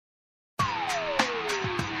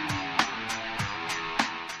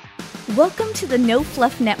Welcome to the No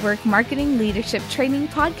Fluff Network Marketing Leadership Training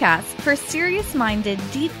Podcast for serious-minded,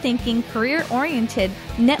 deep-thinking, career-oriented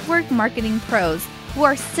network marketing pros who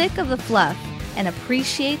are sick of the fluff and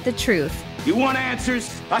appreciate the truth. You want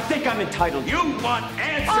answers? I think I'm entitled. You want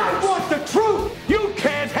answers? I want the truth! You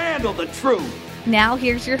can't handle the truth! Now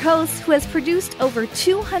here's your host who has produced over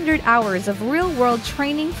 200 hours of real-world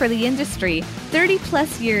training for the industry,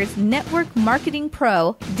 30-plus years network marketing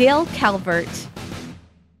pro, Dale Calvert.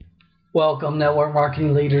 Welcome, network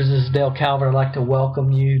marketing leaders. This is Dale Calvert. I'd like to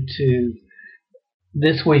welcome you to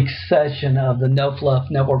this week's session of the No Fluff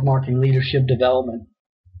Network Marketing Leadership Development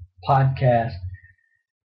Podcast.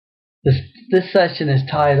 This session is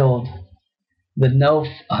titled the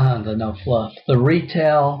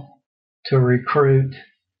Retail to Recruit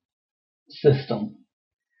System.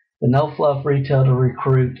 The No Fluff Retail to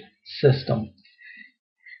Recruit System.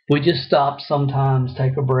 We just stop sometimes,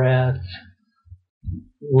 take a breath,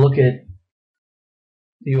 look at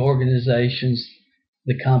the organizations,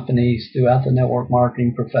 the companies throughout the network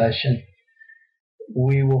marketing profession.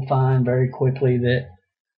 We will find very quickly that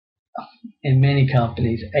in many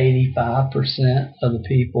companies, 85% of the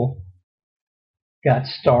people got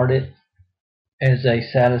started as a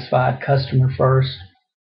satisfied customer first.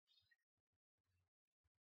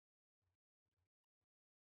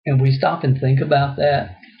 And we stop and think about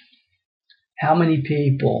that. How many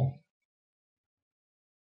people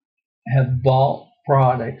have bought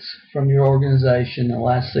products from your organization in the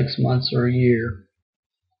last 6 months or a year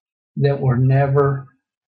that were never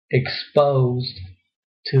exposed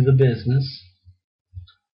to the business,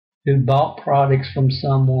 who bought products from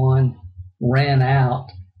someone, ran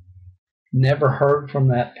out, never heard from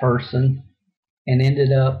that person, and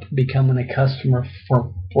ended up becoming a customer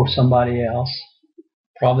for somebody else,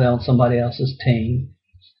 probably on somebody else's team.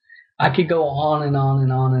 I could go on and on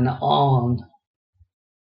and on and on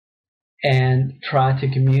and try to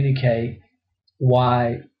communicate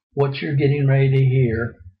why what you're getting ready to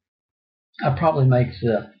hear. I probably make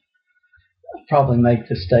the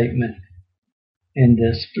statement in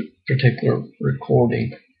this particular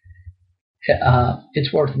recording.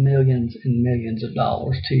 It's worth millions and millions of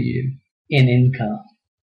dollars to you in income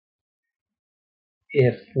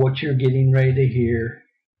if what you're getting ready to hear,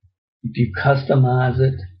 if you customize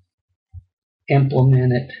it,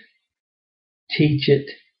 implement it, teach it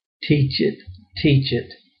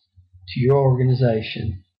to your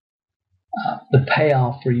organization, the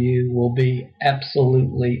payoff for you will be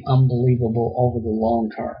absolutely unbelievable over the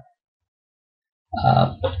long term.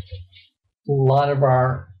 A lot of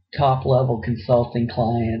our top-level consulting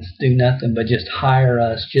clients do nothing but just hire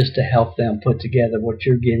us just to help them put together what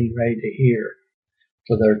you're getting ready to hear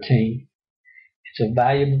for their team. It's a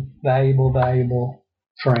valuable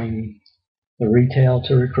training, the Retail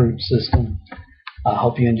to Recruit System. I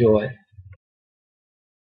hope you enjoy it.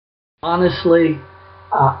 Honestly,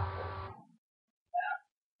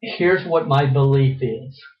 here's what my belief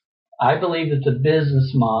is. I believe that the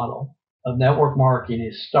business model of network marketing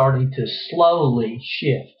is starting to slowly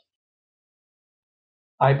shift.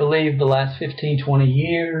 I believe the last 15, 20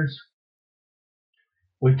 years,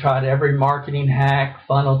 we've tried every marketing hack,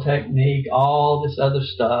 funnel technique, all this other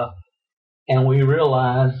stuff, and we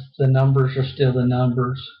realize the numbers are still the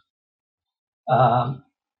numbers.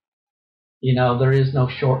 There is no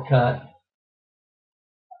shortcut.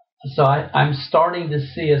 So I'm starting to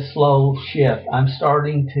see a slow shift. I'm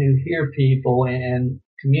starting to hear people and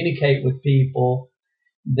communicate with people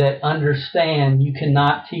that understand you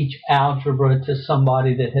cannot teach algebra to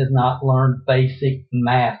somebody that has not learned basic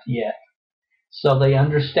math yet. So they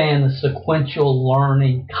understand the sequential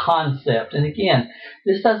learning concept. And again,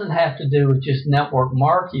 this doesn't have to do with just network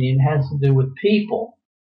marketing. It has to do with people.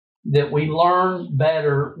 That we learn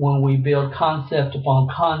better when we build concept upon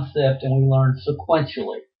concept and we learn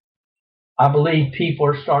sequentially. I believe people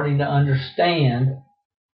are starting to understand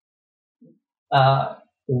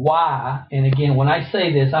why. And again, when I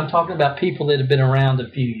say this, I'm talking about people that have been around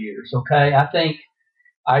a few years, okay?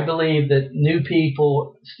 I believe that new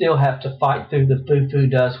people still have to fight through the foo-foo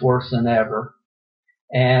dust worse than ever.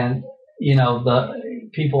 And, the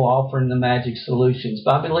people offering the magic solutions.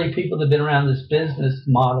 But I believe people that have been around this business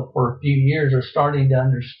model for a few years are starting to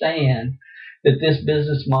understand that this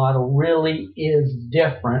business model really is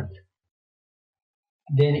different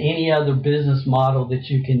than any other business model that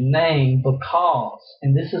you can name because,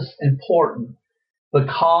 and this is important,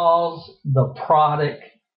 because the product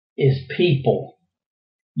is people.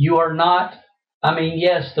 You are not,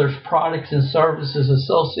 yes, there's products and services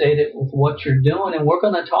associated with what you're doing, and we're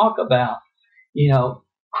going to talk about,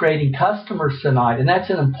 creating customers tonight, and that's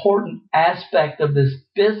an important aspect of this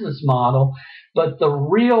business model. But the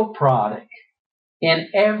real product in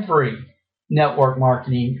every network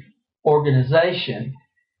marketing organization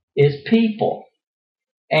is people.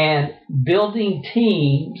 And building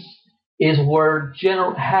teams is how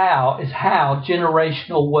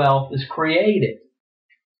generational wealth is created.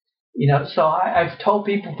 So I've told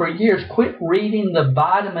people for years, quit reading the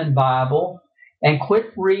Vitamin Bible and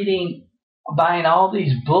quit buying all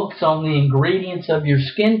these books on the ingredients of your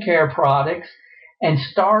skincare products, and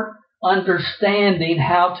start understanding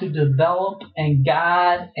how to develop and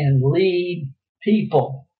guide and lead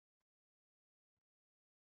people.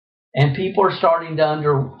 And people are starting to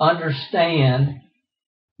understand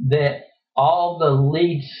that all the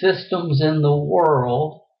lead systems in the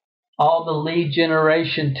world, all the lead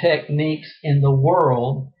generation techniques in the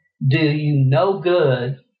world do you no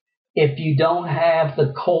good if you don't have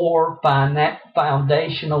the core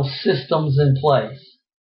foundational systems in place.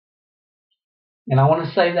 And I want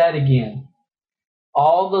to say that again.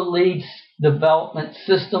 All the lead development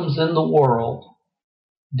systems in the world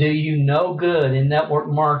do you no good in network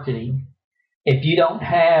marketing if you don't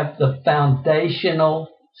have the foundational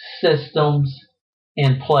systems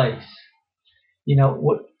in place.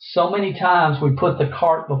 So many times we put the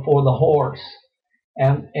cart before the horse.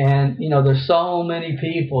 And there's so many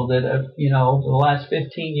people that have, over the last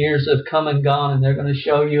 15 years have come and gone, and they're going to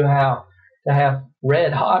show you how to have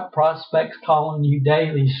red hot prospects calling you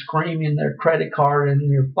daily, screaming their credit card and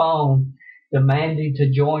your phone, demanding to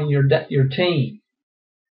join your team.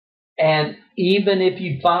 And even if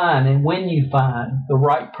you find, and when you find the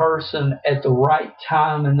right person at the right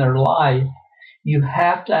time in their life, you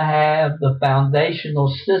have to have the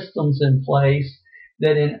foundational systems in place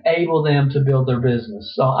that enable them to build their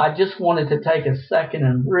business. So I just wanted to take a second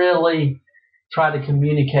and really try to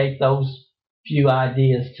communicate those few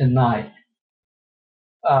ideas tonight.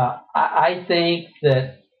 I think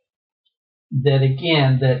that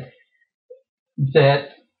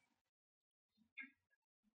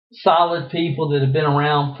solid people that have been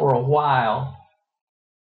around for a while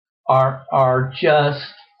are just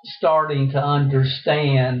starting to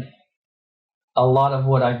understand a lot of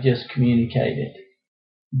what I've just communicated.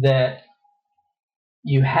 That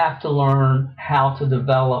you have to learn how to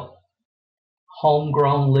develop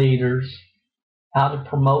homegrown leaders, how to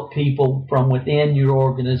promote people from within your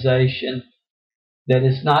organization. That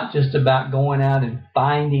it's not just about going out and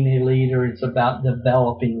finding a leader, it's about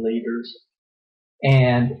developing leaders.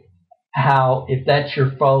 And how, if that's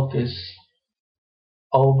your focus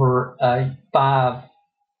over a 5,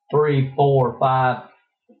 3, 4, 5,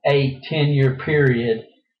 8, 10-year period,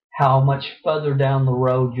 how much further down the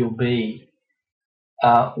road you'll be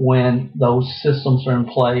when those systems are in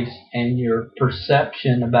place and your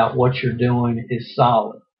perception about what you're doing is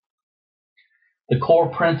solid. The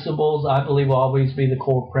core principles, I believe, will always be the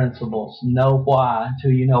core principles. Know why.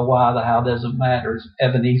 Until you know why, the how doesn't matter, as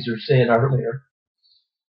Ebenezer said earlier.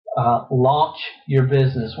 Launch your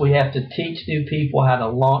business. We have to teach new people how to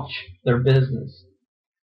launch their business.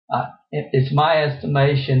 It's my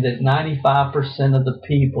estimation that 95% of the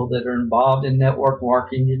people that are involved in network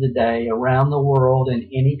marketing today around the world in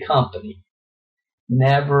any company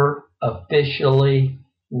never officially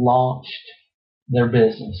launched their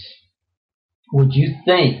business. Would you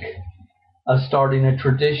think of starting a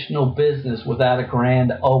traditional business without a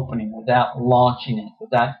grand opening, without launching it,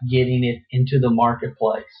 without getting it into the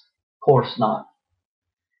marketplace? Of course not.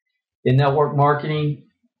 In network marketing,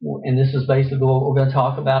 and this is basically what we're going to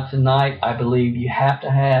talk about tonight, I believe you have to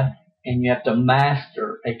have and you have to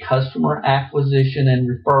master a customer acquisition and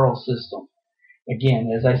referral system. Again,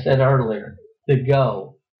 as I said earlier, the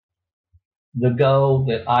goal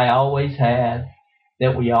that I always had,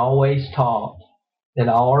 that we always taught, that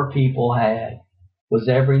all our people had, was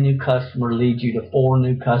every new customer leads you to 4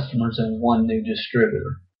 new customers and 1 new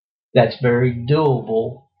distributor. That's very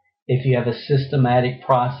doable if you have a systematic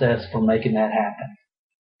process for making that happen.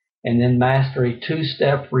 And then master a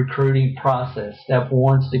 2-step recruiting process. Step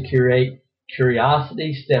 1 is to create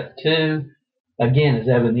curiosity. Step 2, again, as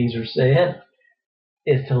Ebenezer said,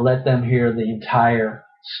 is to let them hear the entire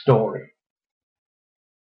story.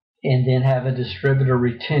 And then have a distributor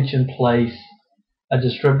retention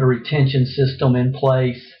system in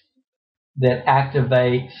place that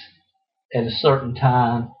activates at a certain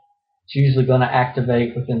time. It's usually going to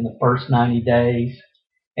activate within the first 90 days.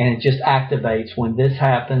 And it just activates. When this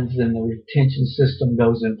happens, then the retention system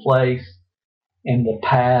goes in place. In the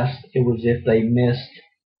past, it was if they missed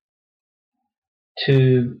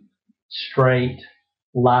 2 straight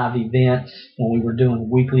live events when we were doing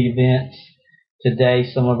weekly events. Today,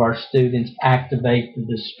 some of our students activate the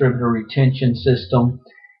distributor retention system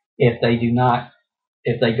if they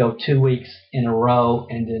go 2 weeks in a row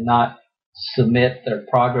and did not submit their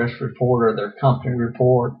progress report or their company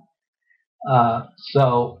report.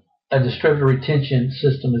 So a distributor retention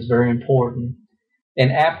system is very important.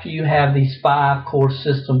 And after you have these 5 core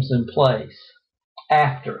systems in place,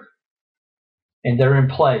 and they're in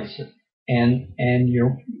place, and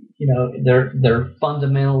they're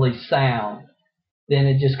fundamentally sound, then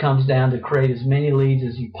it just comes down to create as many leads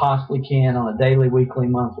as you possibly can on a daily, weekly,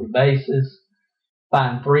 monthly basis.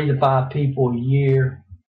 Find 3 to 5 people a year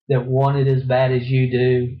that want it as bad as you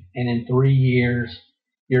do, and in 3 years,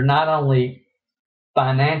 you're not only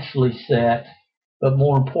financially set, but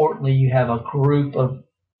more importantly, you have a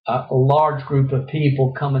large group of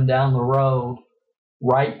people coming down the road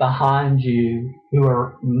right behind you who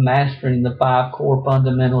are mastering the 5 core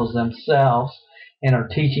fundamentals themselves and are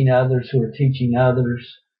teaching others who are teaching others,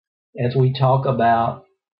 as we talk about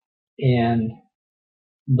in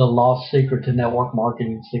the Lost Secret to Network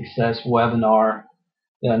Marketing Success webinar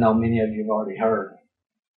that I know many of you have already heard.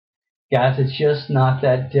 Guys, it's just not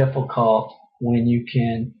that difficult when you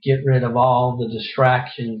can get rid of all the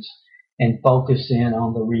distractions and focus in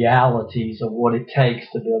on the realities of what it takes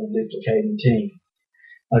to build a duplicating team.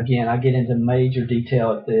 Again, I get into major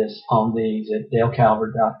detail at this on these at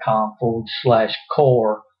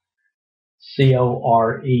dalecalvert.com/core,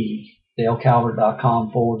 C-O-R-E,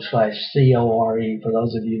 dalecalvert.com/CORE, for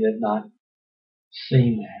those of you that have not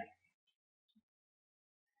seen that.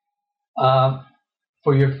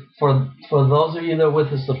 For those of you that are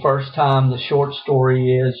with us the first time, the short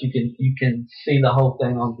story is you can see the whole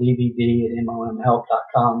thing on DVD at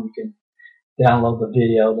momhelp.com. You can download the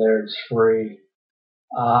video there. It's free.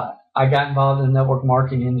 I got involved in the network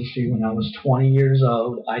marketing industry when I was 20 years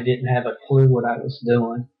old. I didn't have a clue what I was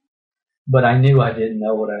doing, but I knew I didn't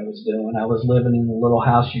know what I was doing. I was living in the little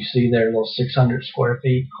house you see there, a little 600 square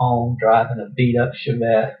feet home, driving a beat-up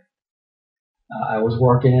Chevette. I was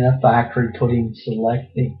working in a factory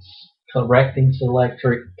correcting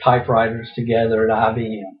electric typewriters together at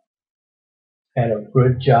IBM. Had a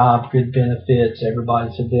good job, good benefits.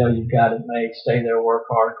 Everybody said, Dale, you've got it made. Stay there, work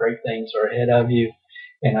hard. Great things are ahead of you.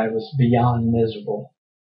 And I was beyond miserable.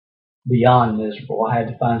 I had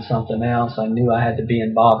to find something else. I knew I had to be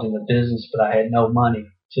involved in the business, but I had no money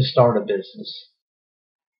to start a business.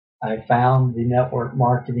 I found the network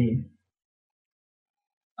marketing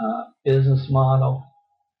business model.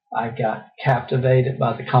 I got captivated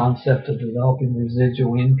by the concept of developing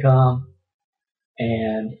residual income,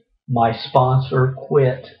 and my sponsor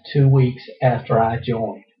quit 2 weeks after I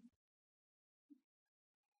joined.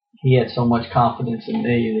 He had so much confidence in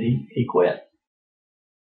me that he quit.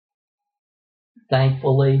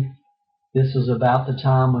 Thankfully, this was about the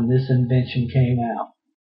time when this invention came out,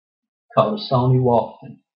 called a Sony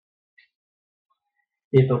Walkman.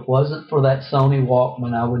 If it wasn't for that Sony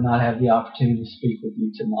Walkman, I would not have the opportunity to speak with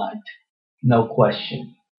you tonight. No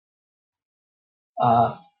question.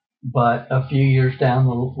 But a few years down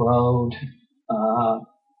the road,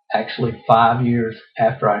 actually 5 years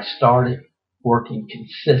after I started working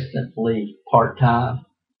consistently part-time,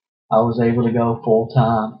 I was able to go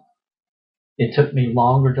full-time. It took me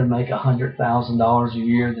longer to make $100,000 a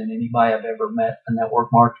year than anybody I've ever met in the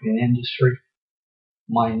network marketing industry.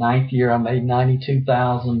 My 9th year, I made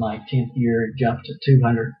 $92,000. My 10th year, it jumped to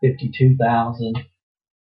 $252,000.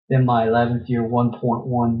 Then my 11th year,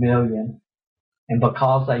 $1.1 million. And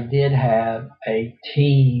because I did have a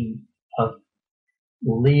team of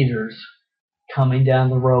leaders coming down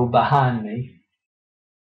the road behind me,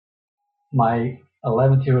 my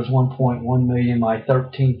 11th year was $1.1 million. My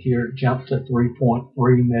 13th year jumped to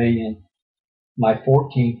 $3.3 million. My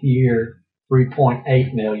 14th year,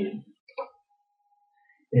 $3.8 million.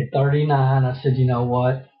 At 39, I said, you know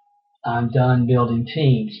what? I'm done building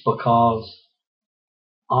teams, because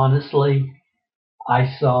honestly, I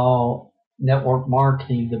saw network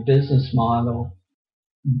marketing, the business model,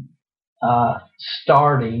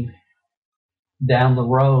 starting down the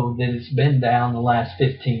road that it's been down the last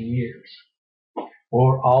 15 years.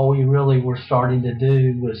 Or all we really were starting to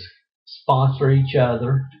do was sponsor each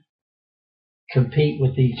other, compete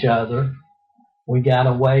with each other. We got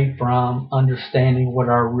away from understanding what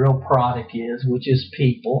our real product is, which is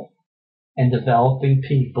people, and developing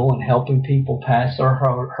people and helping people pass their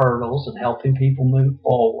hurdles and helping people move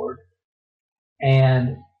forward.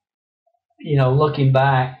 And, looking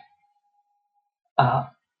back,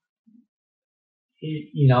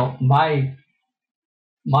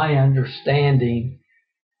 my understanding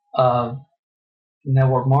of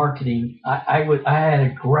network marketing, I had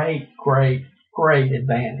a great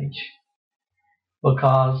advantage.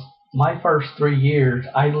 because my first 3 years,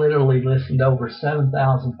 I literally listened to over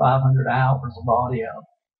 7,500 hours of audio,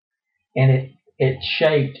 and it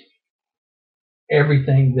shaped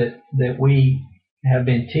everything that we have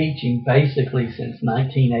been teaching basically since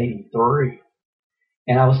 1983.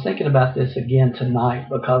 And I was thinking about this again tonight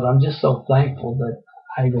because I'm just so thankful that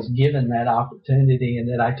I was given that opportunity and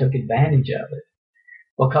that I took advantage of it.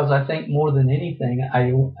 Because I think more than anything,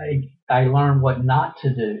 I learned what not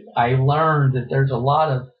to do. I learned that there's a lot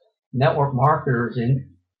of network marketers in,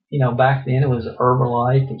 back then it was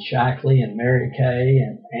Herbalife and Shackley and Mary Kay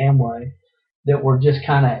and Amway that were just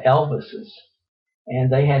kind of Elvises.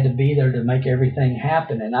 And they had to be there to make everything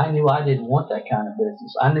happen. And I knew I didn't want that kind of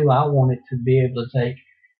business. I knew I wanted to be able to take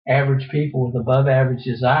average people with above average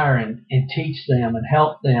desire and teach them and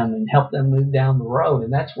help them move down the road.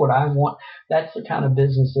 And that's what I want. That's the kind of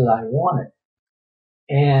business that I wanted.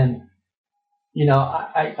 And,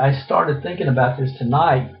 I started thinking about this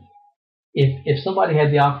tonight. If somebody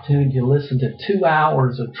had the opportunity to listen to 2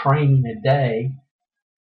 hours of training a day,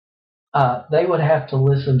 they would have to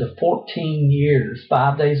listen to 14 years,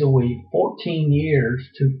 5 days a week, 14 years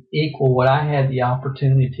to equal what I had the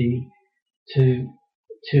opportunity to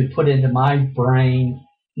put into my brain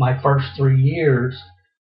my first 3 years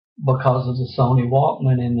because of the Sony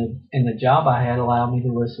Walkman and the job I had allowed me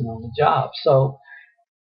to listen on the job. So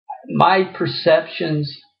my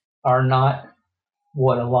perceptions are not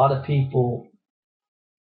what a lot of people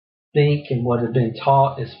think and what have been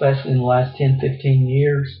taught, especially in the last 10, 15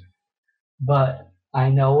 years. But I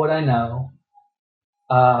know what I know.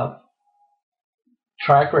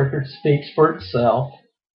 Track record speaks for itself.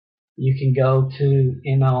 You can go to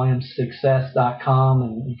MLMsuccess.com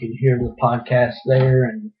and you can hear the podcast there.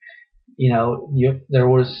 And, there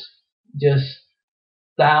was just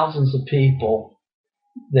thousands of people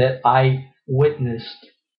that I witnessed,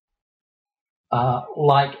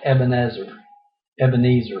 like Ebenezer,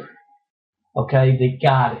 okay, that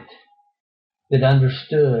got it, that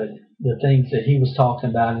understood the things that he was talking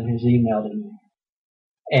about in his email to me.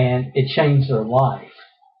 And it changed their life.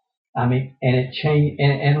 I mean, and it changed,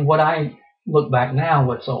 and what I look back now,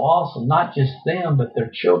 what's so awesome, not just them, but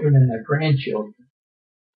their children and their grandchildren.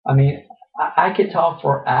 I mean, I could talk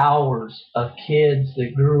for hours of kids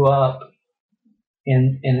that grew up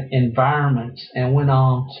in environments and went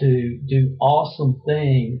on to do awesome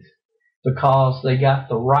things because they got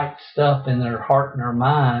the right stuff in their heart and their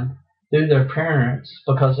mind through their parents,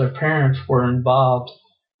 because their parents were involved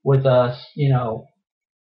with us,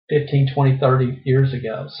 15, 20, 30 years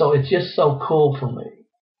ago. So it's just so cool for me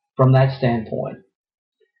from that standpoint.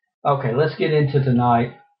 Okay, let's get into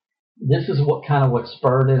tonight. This is what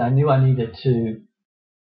spurred it. I knew I needed to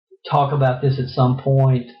talk about this at some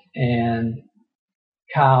point, and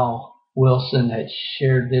Kyle Wilson had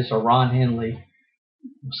shared this, or Ron Henley,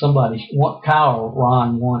 Kyle or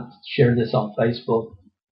Ron once shared this on Facebook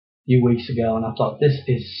a few weeks ago, and I thought, this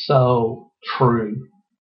is so true.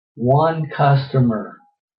 One customer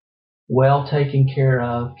well taken care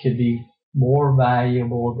of could be more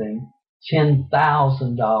valuable than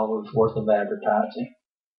 $10,000 worth of advertising.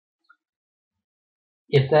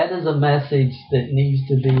 If that is a message that needs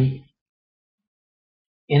to be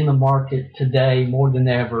in the market today more than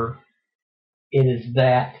ever, it is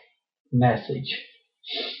that message.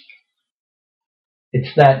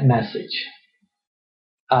 It's that message.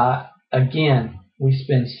 Again, we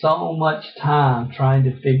spend so much time trying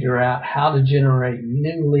to figure out how to generate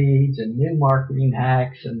new leads and new marketing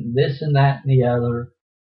hacks and this and that and the other.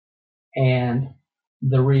 And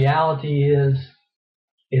the reality is,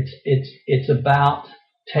 it's about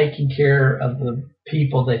taking care of the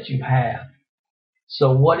people that you have.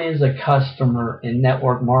 So what is a customer in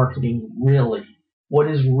network marketing really? What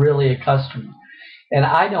is really a customer? And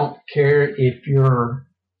I don't care if you're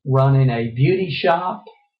running a beauty shop,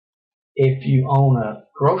 if you own a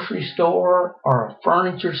grocery store or a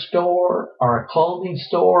furniture store or a clothing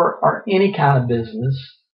store or any kind of business.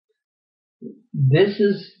 This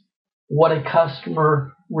is what a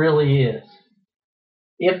customer really is.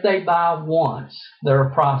 If they buy once, they're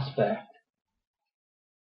a prospect.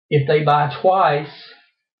 If they buy twice,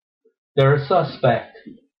 they're a suspect.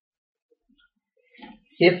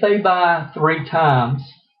 If they buy 3 times,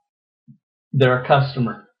 they're a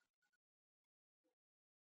customer.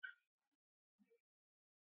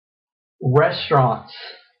 Restaurants,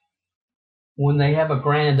 when they have a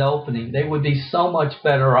grand opening, they would be so much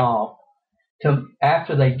better off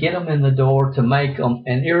after they get them in the door to make them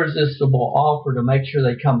an irresistible offer to make sure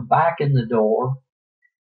they come back in the door.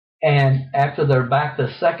 And after they're back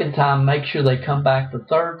the second time, make sure they come back the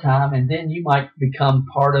third time, and then you might become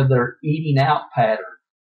part of their eating out pattern.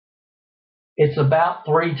 It's about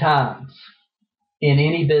 3 times in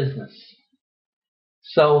any business.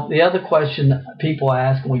 So the other question that people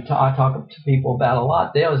ask, and I talk to people about a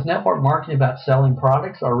lot, Dale, is network marketing about selling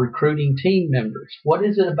products or recruiting team members? What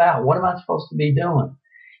is it about? What am I supposed to be doing?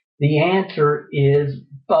 The answer is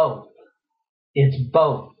both. It's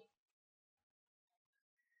both.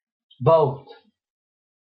 Both.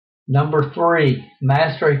 Number 3,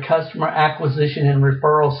 master a customer acquisition and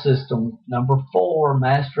referral system. Number 4,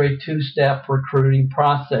 master a 2-step recruiting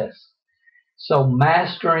process. So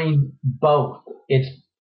mastering both. It's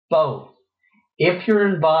both. If you're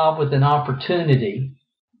involved with an opportunity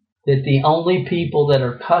that the only people that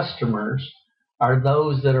are customers are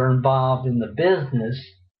those that are involved in the business,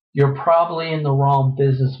 you're probably in the wrong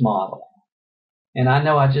business model. And I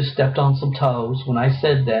know I just stepped on some toes when I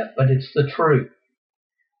said that, but it's the truth.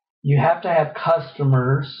 You have to have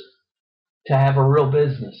customers to have a real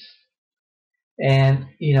business. And,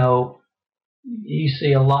 you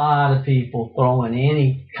see a lot of people throwing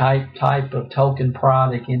any type of token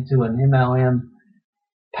product into an MLM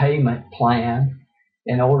payment plan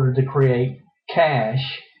in order to create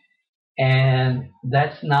cash. And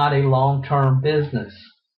that's not a long-term business.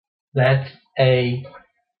 That's a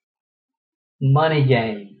money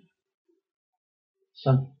game.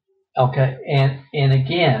 Okay. And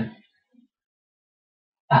again,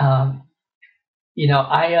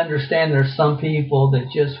 I understand there's some people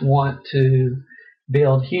that just want to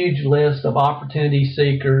build huge lists of opportunity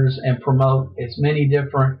seekers and promote as many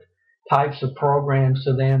different types of programs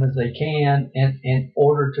to them as they can in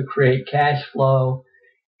order to create cash flow.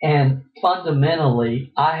 And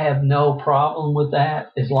fundamentally, I have no problem with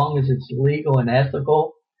that as long as it's legal and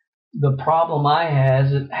ethical. The problem I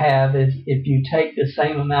have is if you take the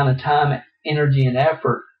same amount of time, energy, and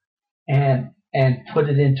effort and put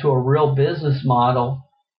it into a real business model,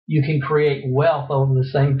 you can create wealth over the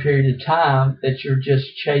same period of time that you're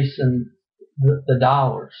just chasing the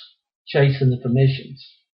dollars, chasing the commissions.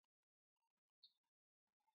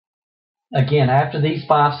 Again, after these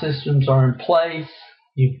 5 systems are in place,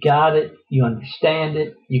 you've got it, you understand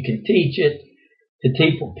it, you can teach it to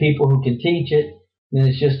people who can teach it, then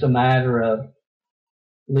it's just a matter of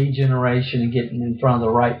lead generation and getting in front of the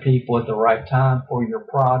right people at the right time for your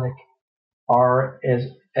product. Or, as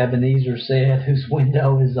Ebenezer said, whose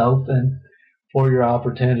window is open for your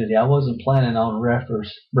opportunity. I wasn't planning on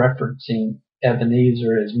referencing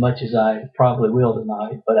Ebenezer as much as I probably will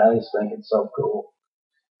tonight, but I just think it's so cool.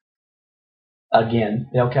 Again,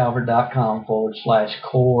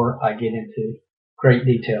 DaleCalvert.com/core. I get into great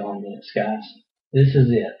detail on this, guys. This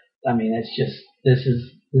is it. I mean, it's just, this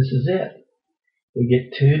is it. We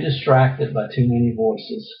get too distracted by too many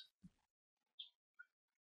voices.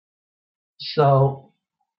 So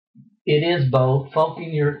it is both.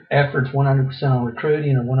 Focusing your efforts 100% on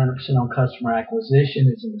recruiting or 100% on customer acquisition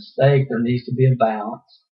is a mistake. There needs to be a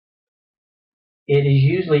balance. It is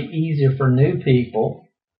usually easier for new people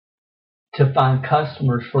to find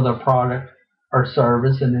customers for their product or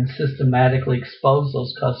service and then systematically expose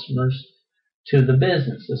those customers to the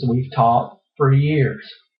business, as we've taught for years.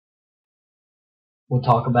 We'll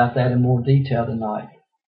talk about that in more detail tonight.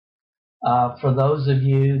 For those of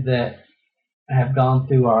you that have gone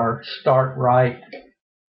through our Start Right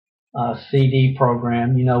CD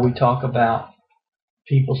program, we talk about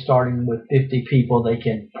people starting with 50 people they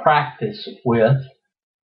can practice with.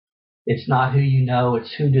 It's not who you know,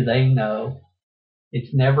 it's who do they know.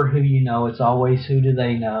 It's never who you know, it's always who do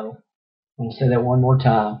they know. I'm going to say that one more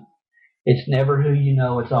time. It's never who you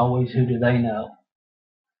know, it's always who do they know.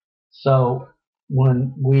 So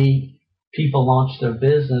when people launch their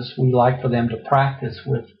business, we like for them to practice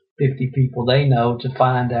with 50 people they know to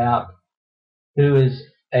find out who is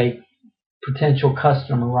a potential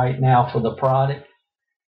customer right now for the product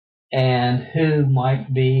and who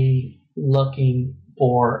might be looking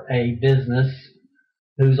for a business,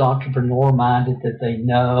 who's entrepreneur minded that they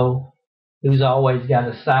know, who's always got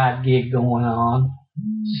a side gig going on,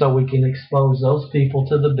 so we can expose those people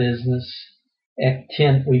to the business. At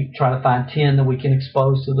 10, we try to find 10 that we can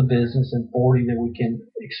expose to the business and 40 that we can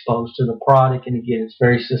expose to the product. And again, it's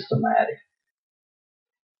very systematic.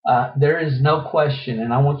 There is no question,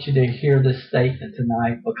 and I want you to hear this statement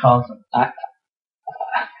tonight because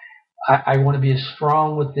I want to be as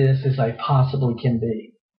strong with this as I possibly can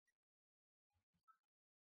be.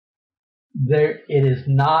 It is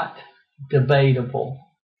not debatable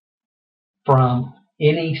from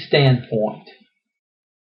any standpoint,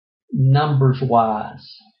 numbers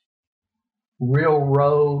wise, real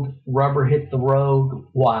road, rubber hit the road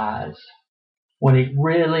wise, when it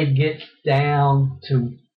really gets down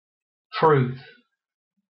to truth,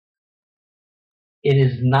 it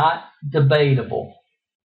is not debatable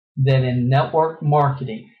that in network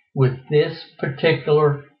marketing, with this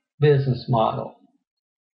particular business model,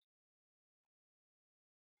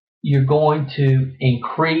 you're going to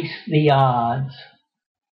increase the odds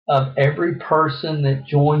of every person that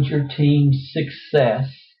joins your team's success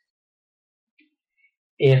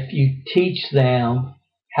if you teach them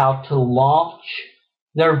how to launch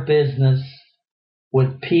their business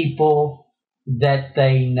with people that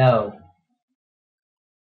they know.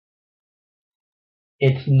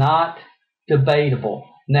 It's not debatable.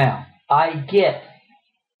 Now, I get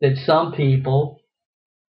that some people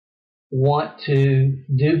want to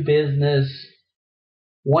do business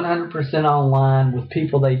 100% online with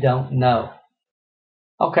people they don't know.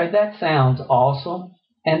 Okay, that sounds awesome.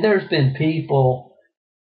 And there's been people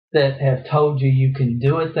that have told you you can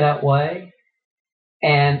do it that way.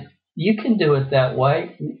 And you can do it that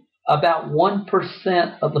way. About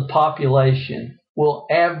 1% of the population will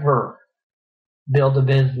ever build a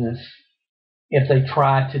business if they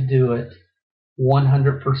try to do it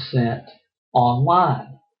 100%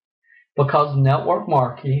 online. Because network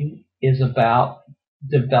marketing is about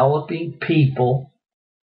developing people,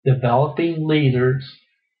 developing leaders.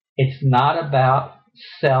 It's not about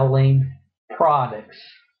selling products.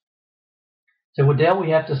 So, well, Dale,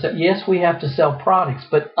 we have to sell. Yes, we have to sell products,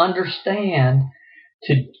 but understand,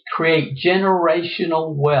 to create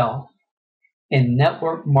generational wealth in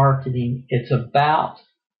network marketing, it's about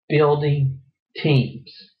building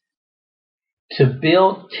teams. To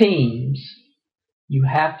build teams, you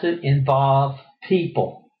have to involve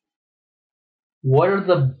people. What are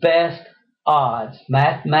the best odds,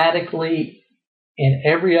 mathematically and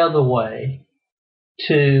every other way,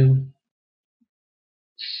 to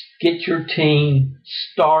get your team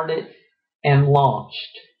started and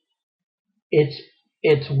launched?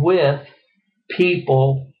 It's with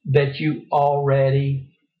people that you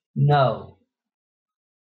already know.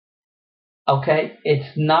 Okay,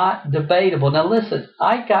 it's not debatable. Now listen,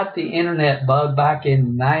 I got the internet bug back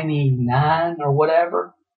in 99 or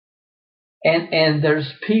whatever. And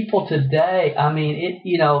there's people today, I mean,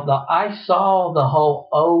 I saw the whole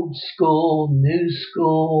old school, new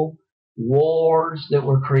school wars that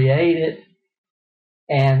were created,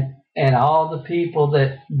 and all the people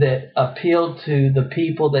that appealed to the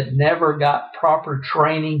people that never got proper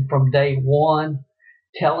training from day one,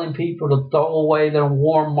 telling people to throw away their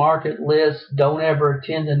warm market list, don't ever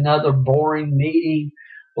attend another boring meeting,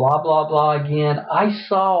 blah, blah, blah again. I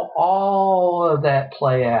saw all of that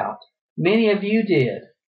play out. Many of you did.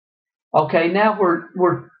 Okay, now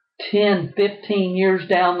we're 10, 15 years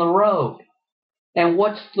down the road. And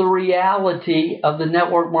what's the reality of the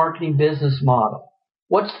network marketing business model?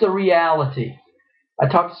 What's the reality? I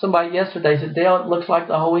talked to somebody yesterday, said, Dale, it looks like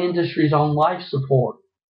the whole industry's on life support.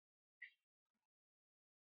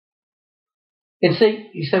 And see,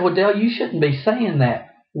 you say, well, Dale, you shouldn't be saying that.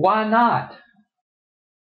 Why not?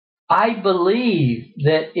 I believe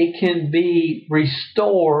that it can be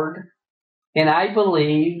restored, and I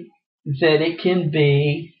believe that it can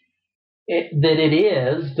be, that it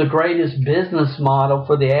is the greatest business model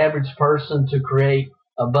for the average person to create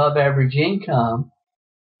above average income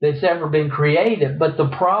that's ever been created. But the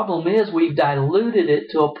problem is we've diluted it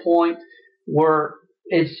to a point where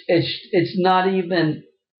it's not even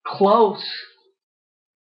close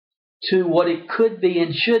to what it could be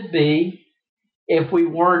and should be if we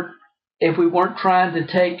weren't trying to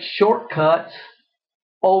take shortcuts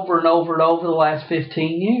over and over and over the last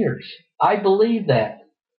 15 years. I believe that.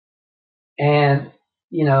 And,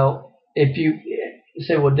 if you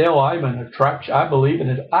say, well, Dale, I'm an attraction, I believe in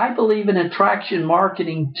it. I believe in attraction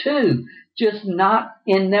marketing too, just not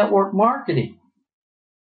in network marketing.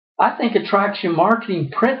 I think attraction marketing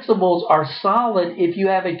principles are solid if you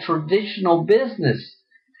have a traditional business.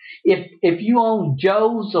 If you own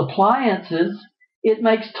Joe's Appliances, it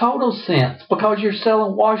makes total sense because you're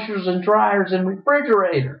selling washers and dryers and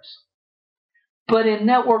refrigerators. But in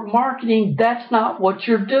network marketing, that's not what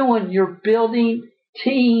you're doing. You're building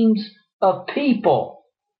teams of people.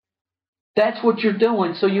 That's what you're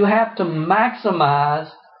doing. So you have to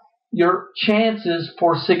maximize your chances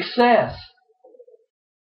for success.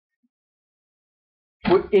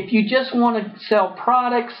 If you just want to sell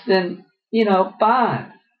products, then,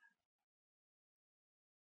 fine.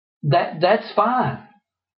 That's fine.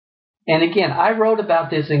 And again, I wrote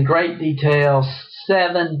about this in great detail,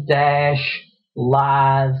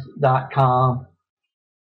 7-lies.com.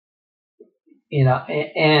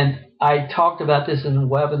 And I talked about this in the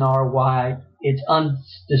webinar, why it's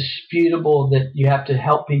undisputable that you have to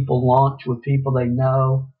help people launch with people they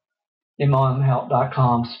know.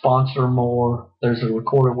 mmhelp.com, sponsor more. There's a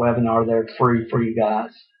recorded webinar there free for you guys.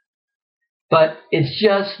 But it's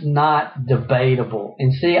just not debatable.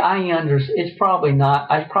 And see, it's probably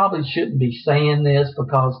not, I probably shouldn't be saying this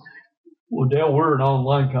because, well, Dale, we're an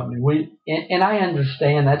online company. And I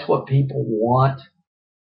understand that's what people want.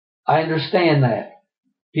 I understand that.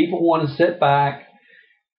 People want to sit back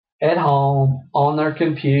at home on their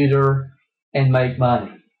computer and make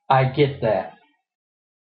money. I get that.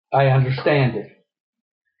 I understand it.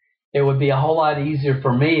 It would be a whole lot easier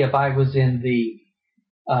for me if I was in the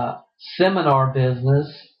seminar business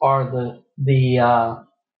or the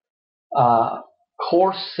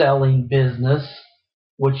course selling business,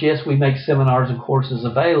 which, yes, we make seminars and courses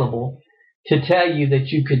available, to tell you that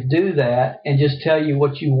you could do that and just tell you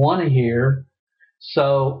what you want to hear.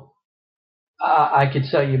 So I could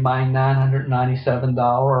sell you my $997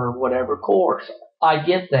 or whatever course. I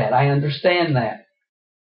get that. I understand that.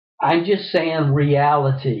 I'm just saying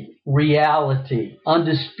reality,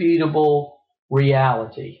 undisputable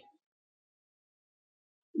reality,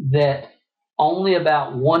 that only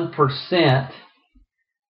about 1%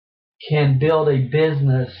 can build a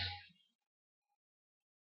business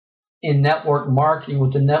in network marketing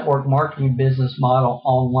with the network marketing business model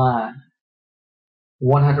online.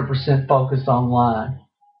 100% focused online.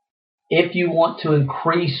 If you want to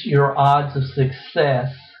increase your odds of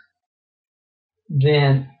success,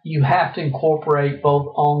 then you have to incorporate both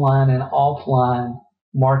online and offline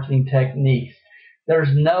marketing techniques. There's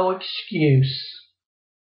no excuse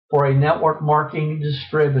for a network marketing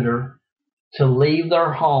distributor to leave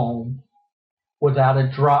their home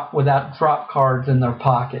without drop cards in their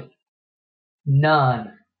pocket.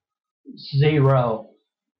 None. Zero.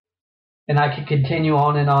 And I could continue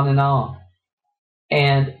on and on and on.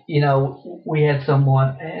 And, we had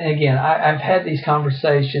someone, and again, I've had these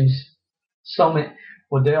conversations so many.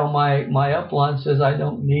 Well, Dale, my upline says I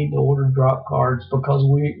don't need to order drop cards because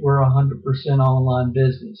we're 100% online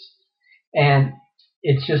business. And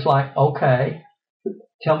it's just like, okay,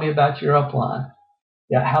 tell me about your upline.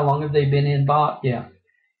 Yeah, how long have they been in bot? Yeah.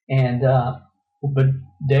 And, but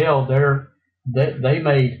Dale, they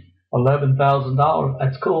made $11,000.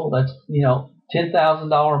 That's cool. That's,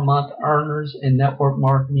 $10,000 a month earners in network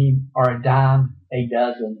marketing are a dime a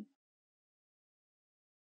dozen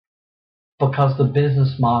because the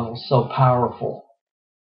business model is so powerful.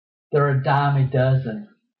 They're a dime a dozen.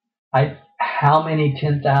 How many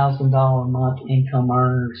 $10,000 a month income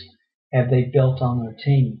earners have they built on their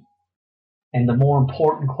team? And the more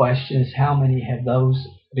important question is, how many have those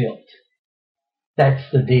built? That's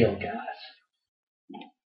the deal, guys.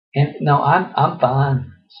 And no, I'm fine.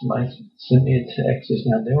 Somebody sent me a text just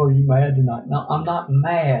now. Dale, are you mad tonight? No, I'm not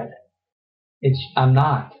mad. I'm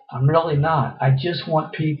not. I'm really not. I just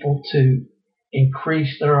want people to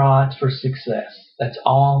increase their odds for success. That's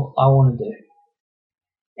all I want to do.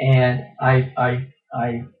 And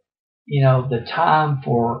the time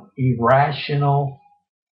for irrational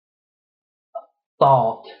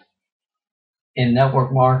thought in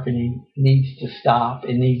network marketing needs to stop.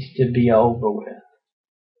 It needs to be over with.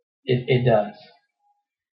 It does.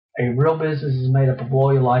 A real business is made up of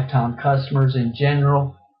loyal lifetime customers. In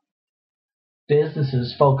general,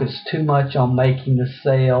 businesses focus too much on making the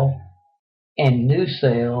sale and new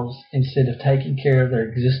sales instead of taking care of their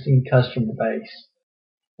existing customer base.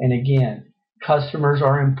 And again, customers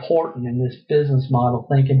are important in this business model.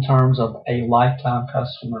 Think in terms of a lifetime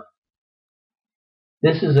customer.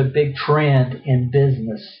 This is a big trend in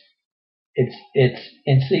business.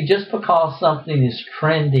 And see, just because something is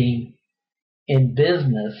trending in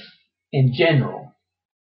business in general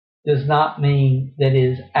does not mean that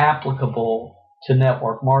it is applicable to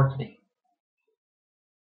network marketing.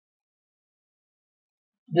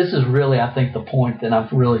 This is really, I think, the point that I'm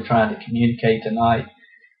really trying to communicate tonight.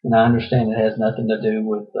 And I understand it has nothing to do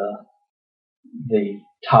with the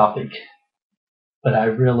topic, but I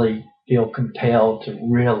really feel compelled to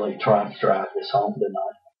really try to drive this home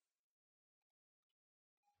tonight.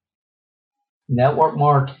 Network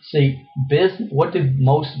marketing. See, what do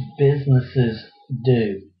most businesses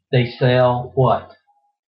do? They sell what?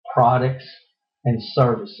 Products and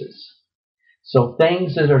services. So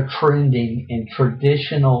things that are trending in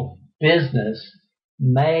traditional business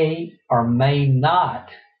may or may not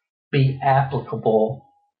be applicable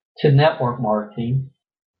to network marketing,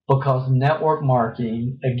 because network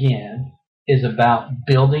marketing, again, is about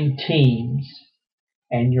building teams,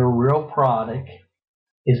 and your real product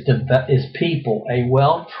is people. A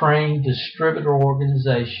well-trained distributor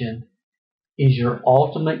organization is your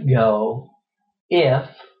ultimate goal if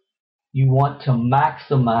you want to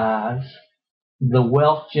maximize the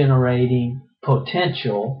wealth-generating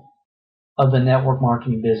potential of the network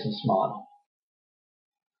marketing business model.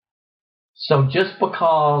 So just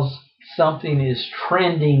because something is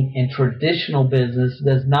trending in traditional business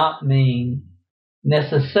does not mean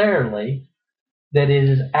necessarily that it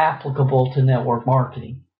is applicable to network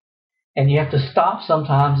marketing. And you have to stop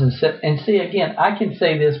sometimes and see, again, I can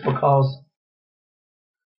say this because,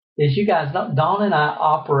 as you guys know, Dawn and I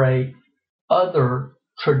operate other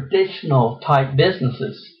traditional type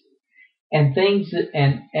businesses, and things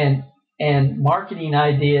and marketing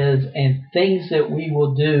ideas and things that we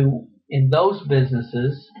will do in those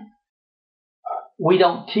businesses, we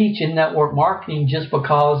don't teach in network marketing just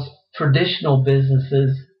because traditional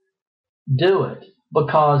businesses do it,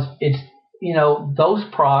 because it's, those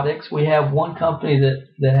products, we have one company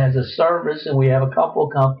that has a service, and we have a couple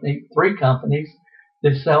of companies, 3 companies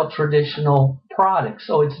that sell traditional products.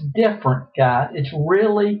 So it's different, guys. It's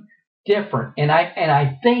really different. And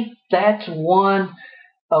I think that's one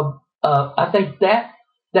of, I think that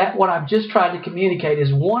what I've just tried to communicate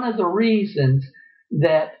is one of the reasons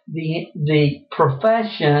that the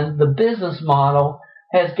profession, the business model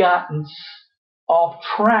has gotten off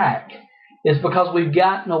track, is because we've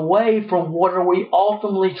gotten away from what are we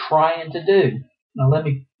ultimately trying to do. Now let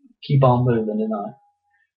me keep on moving tonight.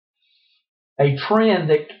 A trend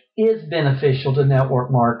that is beneficial to network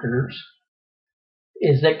marketers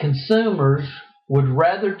is that consumers would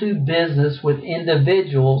rather do business with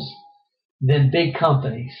individuals than big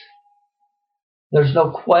companies. There's no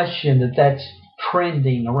question that that's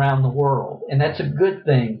trending around the world, and that's a good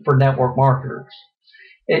thing for network marketers.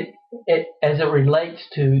 It as it relates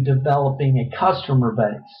to developing a customer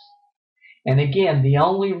base. And again, the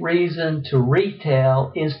only reason to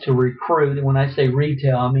retail is to recruit. And when I say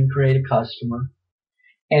retail, I mean create a customer.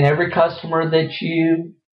 And every customer that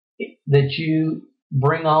you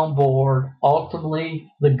bring on board, ultimately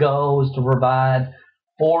the goal is to provide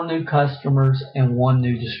 4 new customers and 1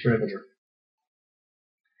 new distributor.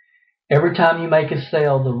 Every time you make a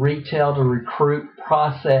sale, the retail to recruit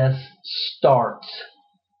process starts.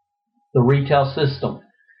 The retail system.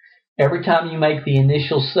 Every time you make the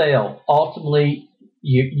initial sale, ultimately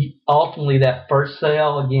that first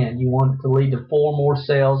sale, again, you want it to lead to 4 more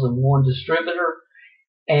sales and 1 distributor.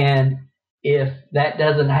 And if that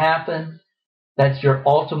doesn't happen, that's your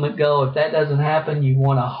ultimate goal. If that doesn't happen, you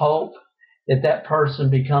want to hope that that person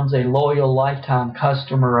becomes a loyal lifetime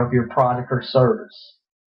customer of your product or service.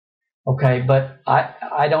 Okay, but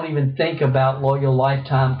I don't even think about loyal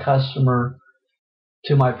lifetime customer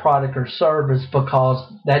to my product or service,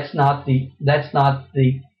 because that's not the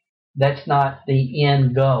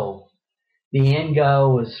end goal. The end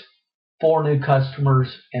goal is 4 new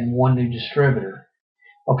customers and 1 new distributor.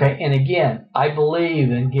 Okay, and again, I believe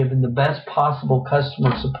in giving the best possible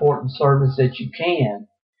customer support and service that you can,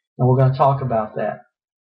 and we're going to talk about that.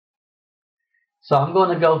 So I'm going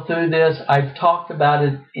to go through this. I've talked about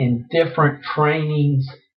it in different trainings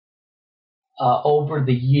over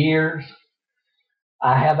the years.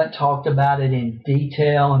 I haven't talked about it in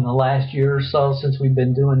detail in the last year or so since we've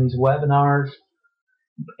been doing these webinars.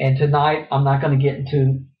 And tonight, I'm not going to get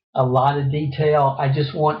into a lot of detail. I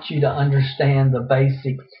just want you to understand the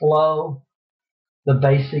basic flow, the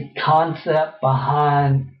basic concept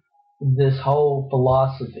behind this whole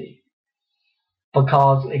philosophy.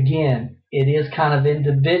 Because, again, it is kind of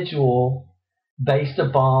individual based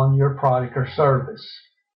upon your product or service.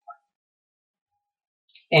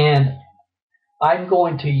 And I'm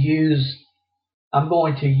going to use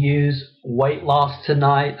weight loss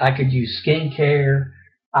tonight. I could use skincare.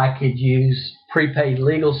 I could use prepaid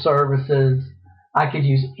legal services. I could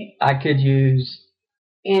use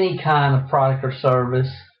any kind of product or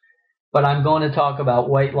service. But I'm going to talk about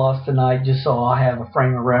weight loss tonight just so I have a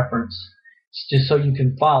frame of reference, just so you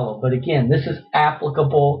can follow. But again, this is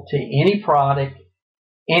applicable to any product,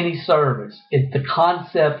 any service. If the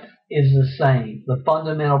concept is the same, the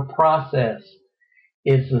fundamental process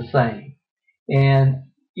is the same. And,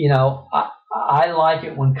 I like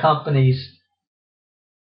it when companies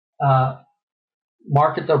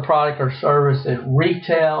market their product or service at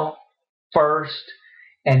retail first,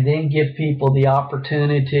 and then give people the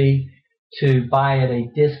opportunity to buy at a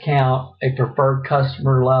discount, a preferred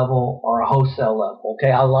customer level, or a wholesale level.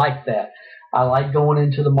 Okay, I like that. I like going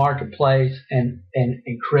into the marketplace and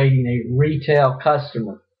creating a retail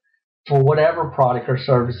customer for whatever product or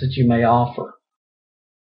service that you may offer.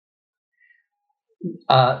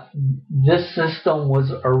 This system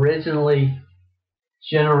was originally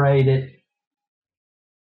generated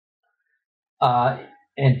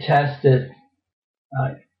and tested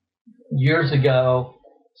years ago.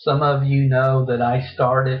 Some of you know that I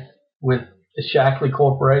started with the Shackley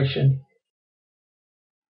Corporation.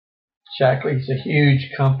 Shaklee's a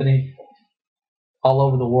huge company all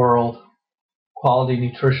over the world, quality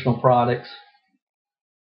nutritional products.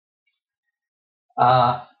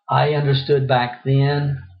 I understood back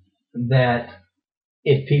then that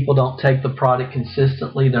if people don't take the product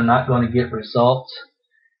consistently, they're not going to get results,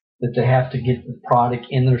 that they have to get the product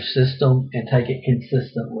in their system and take it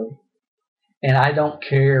consistently. And I don't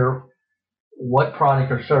care what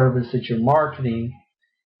product or service that you're marketing,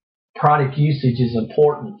 product usage is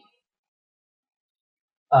important.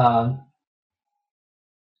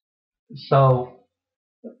 So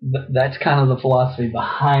that's kind of the philosophy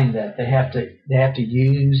behind that. They have to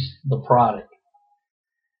use the product.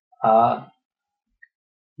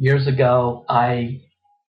 Years ago, I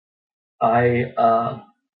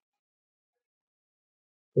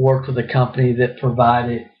worked with a company that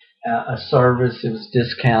provided a service. It was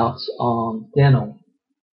discounts on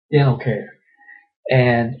dental care,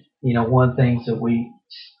 and one of the things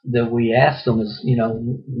that we asked them is,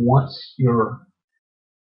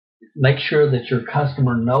 make sure that your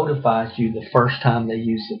customer notifies you the first time they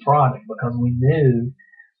use the product, because we knew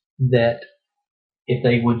that if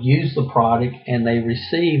they would use the product and they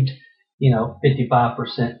received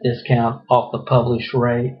 55% discount off the published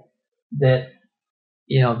rate, that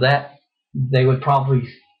that they would probably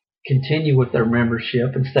continue with their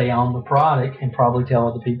membership and stay on the product and probably tell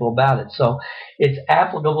other people about it. So it's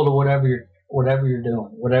applicable to whatever you're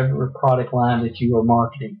doing, whatever product line that you are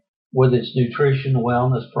marketing, whether it's nutrition,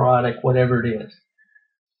 wellness product, whatever it is.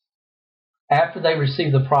 After they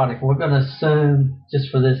receive the product, we're going to assume,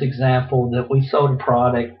 just for this example, that we sold a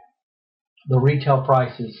product, the retail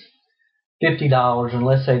price is $50, and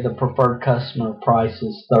let's say the preferred customer price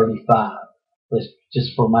is $35.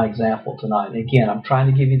 Just for my example tonight. Again, I'm trying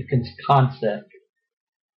to give you the concept.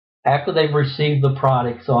 After they've received the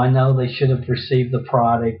product, so I know they should have received the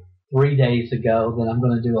product 3 days ago, then I'm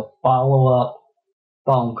going to do a follow-up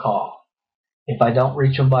phone call. If I don't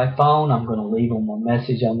reach them by phone, I'm going to leave them a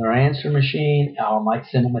message on their answer machine. I might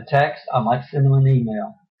send them a text. I might send them an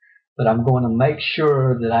email. But I'm going to make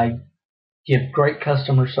sure that I give great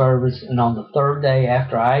customer service, and on the third day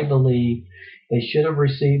after I believe they should have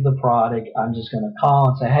received the product, I'm just going to call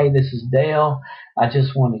and say, hey, this is Dale. I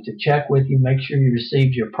just wanted to check with you, make sure you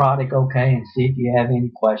received your product okay, and see if you have any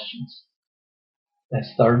questions.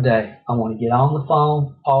 That's third day. I want to get on the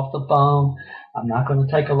phone, off the phone. I'm not going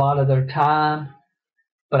to take a lot of their time,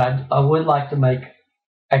 but I would like to make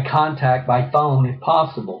a contact by phone if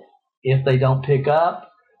possible. If they don't pick up,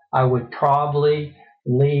 I would probably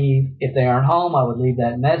leave, if they aren't home, I would leave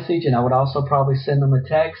that message, and I would also probably send them a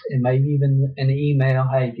text and maybe even an email.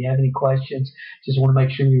 Hey, if you have any questions, just want to make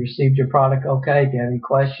sure you received your product okay. If you have any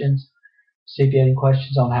questions, see if you have any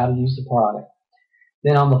questions on how to use the product.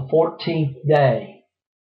 Then on the 14th day,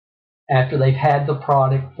 after they've had the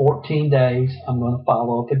product 14 days, I'm going to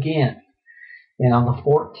follow up again. And on the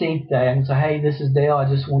 14th day, I'm going to say, hey, this is Dale. I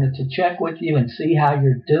just wanted to check with you and see how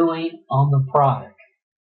you're doing on the product.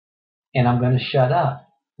 And I'm going to shut up.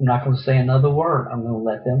 I'm not going to say another word. I'm going to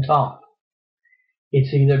let them talk.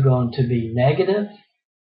 It's either going to be negative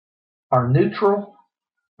or neutral,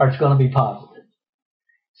 or it's going to be positive.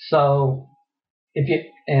 So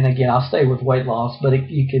and again, I'll stay with weight loss, but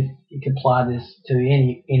you could apply this to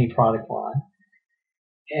any product line.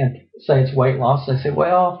 And say it's weight loss. They say,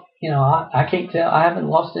 well, I can't tell. I haven't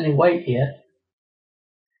lost any weight yet.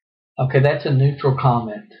 Okay, that's a neutral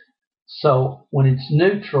comment. So when it's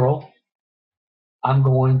neutral, I'm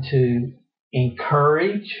going to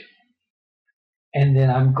encourage, and then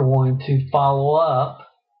I'm going to follow up,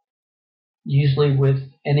 usually with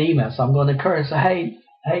an email. So I'm going to encourage, say,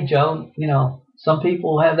 hey, Joe, some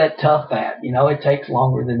people have that tough fat. It takes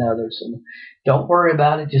longer than others. And don't worry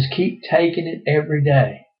about it. Just keep taking it every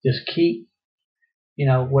day. Just keep,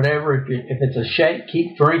 whatever. If it's a shake,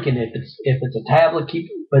 keep drinking it. If it's a tablet, stay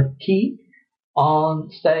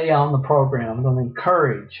on the program. I'm going to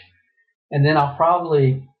encourage. And then I'll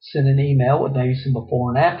probably send an email with maybe some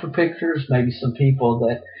before and after pictures, maybe some people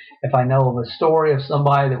that, if I know of a story of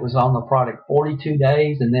somebody that was on the product 42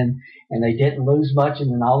 days and they didn't lose much,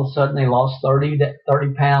 and then all of a sudden they lost 30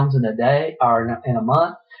 pounds in a day or in a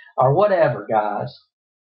month or whatever, guys.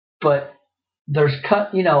 But there's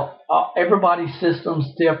everybody's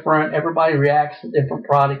system's different. Everybody reacts to different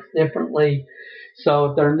products differently. So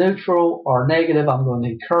if they're neutral or negative, I'm going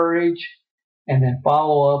to encourage and then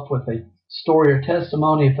follow up with a story or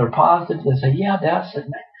testimony. If they're positive, they say, yeah, that's it.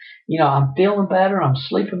 I'm feeling better. I'm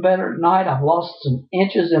sleeping better at night. I've lost some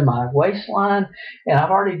inches in my waistline, and I've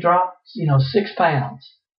already dropped, 6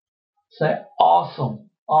 pounds. Say, awesome.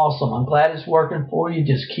 I'm glad it's working for you.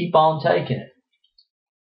 Just keep on taking it.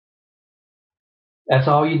 That's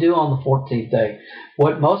all you do on the 14th day.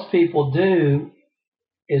 What most people do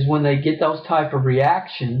is when they get those type of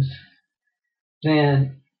reactions,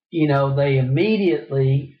 then, they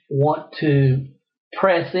immediately want to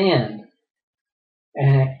press in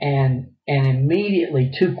and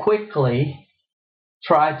immediately, too quickly,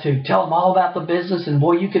 try to tell them all about the business and,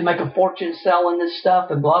 boy, you can make a fortune selling this stuff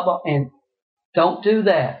and blah, blah. And don't do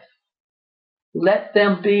that. Let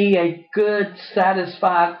them be a good,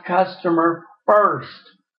 satisfied customer first.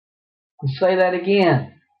 I'll say that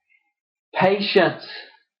again. Patience.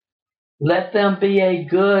 Let them be a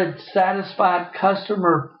good, satisfied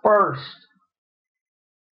customer first.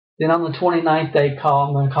 Then on the 29th day call,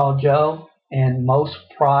 I'm going to call Joe, and most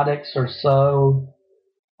products are sold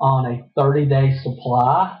on a 30-day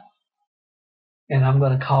supply. And I'm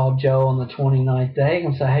going to call Joe on the 29th day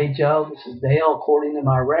and say, hey, Joe, this is Dale. According to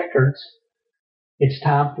my records, it's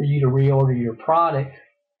time for you to reorder your product.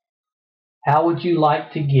 How would you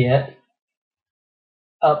like to get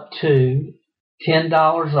up to $10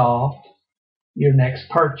 off your next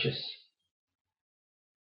purchase?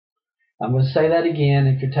 I'm going to say that again.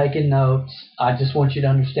 If you're taking notes, I just want you to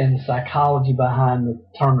understand the psychology behind the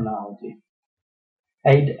terminology.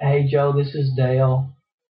 Hey, Joe, this is Dale.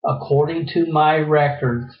 According to my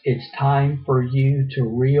records, it's time for you to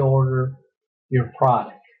reorder your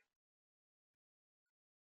product.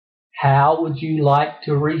 How would you like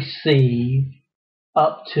to receive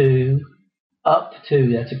up to,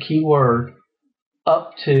 that's a key word,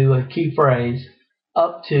 up to, a key phrase,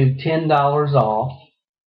 up to $10 off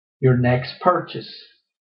your next purchase?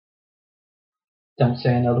 Don't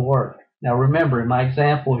say another word. Now remember, in my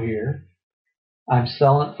example here, I'm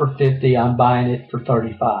selling it for $50, I'm buying it for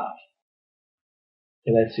 $35.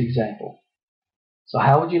 Okay, that's the example. So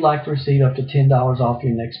how would you like to receive up to $10 off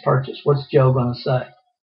your next purchase? What's Joe going to say?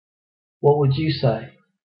 What would you say?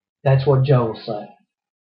 That's what Joe will say.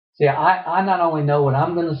 See, I not only know what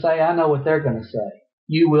I'm going to say, I know what they're going to say.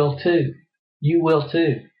 You will too. You will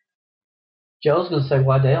too. Joe's going to say,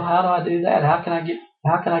 well, Dale, how do I do that? How can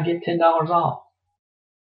I get $10 off?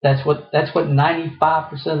 That's what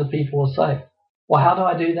 95% of the people will say. Well, how do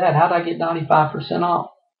I do that? How do I get 95%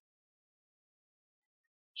 off?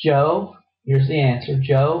 Joe, here's the answer.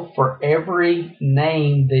 Joe, for every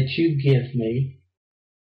name that you give me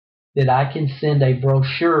that I can send a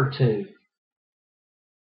brochure to,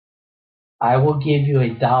 I will give you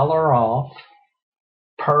 $1 off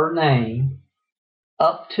per name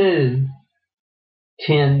up to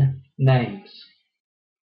 10 names.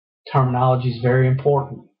 Terminology is very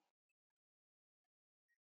important.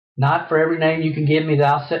 Not for every name you can give me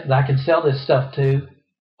that I can sell this stuff to.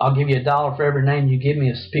 I'll give you $1 for every name you give me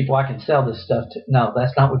of people I can sell this stuff to. No,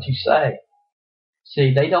 that's not what you say.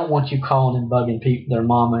 See, they don't want you calling and bugging people, their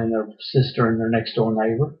mama and their sister and their next door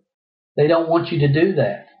neighbor. They don't want you to do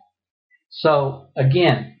that. So,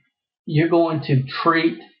 again, you're going to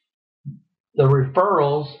treat the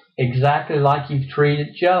referrals exactly like you've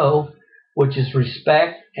treated Joe, which is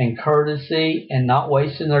respect and courtesy and not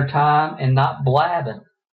wasting their time and not blabbing.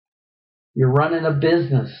 You're running a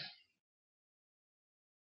business.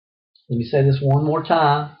 Let me say this one more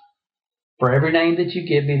time. For every name that you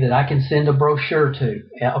give me that I can send a brochure to.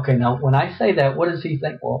 Okay, now when I say that, what does he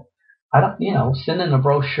think? Well, sending a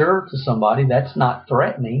brochure to somebody, that's not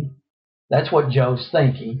threatening. That's what Joe's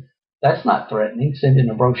thinking. That's not threatening, sending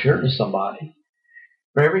a brochure to somebody.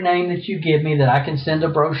 For every name that you give me that I can send a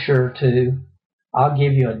brochure to, I'll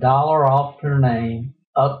give you $1 off per name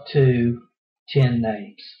up to 10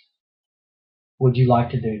 names. Would you like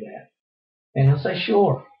to do that? And he'll say,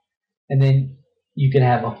 sure. And then you can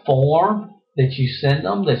have a form that you send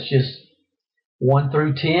them that's just 1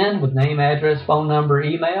 through 10 with name, address, phone number,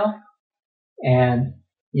 email. And,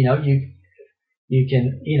 you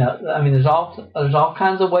can, there's all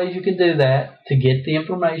kinds of ways you can do that to get the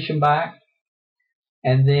information back.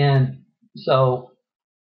 And then, so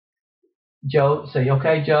Joe, say,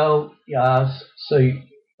 okay, Joe,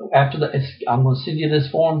 after I'm going to send you this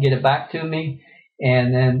form, get it back to me,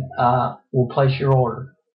 and then we'll place your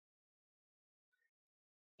order.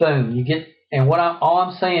 Boom, and all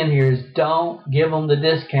I'm saying here is don't give them the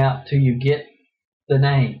discount till you get the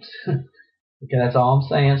names. Okay, that's all I'm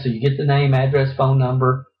saying. So you get the name, address, phone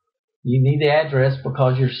number. You need the address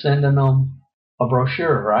because you're sending them a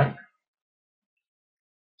brochure, right?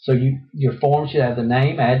 So your form should have the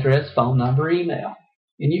name, address, phone number, email.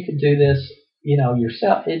 And you can do this,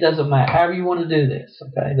 yourself. It doesn't matter. However you want to do this,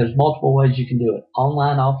 okay? There's multiple ways you can do it.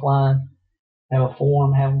 Online, offline. Have a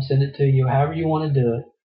form, have them send it to you. However you want to do it.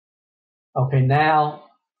 Okay, now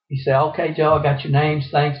you say, okay, Joe, I got your names.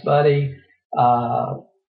 Thanks, buddy.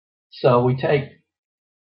 So we take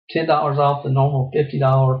 $10 off the normal $50,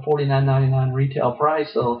 $49.99 retail price.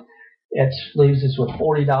 So it leaves us with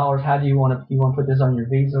 $40. How do you want to put this on your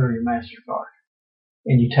Visa or your MasterCard?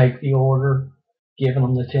 And you take the order, giving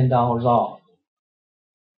them the $10 off.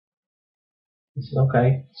 He said,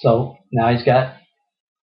 okay. So now he's got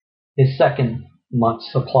his second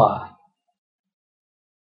month's supply.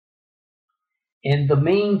 In the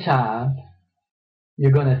meantime,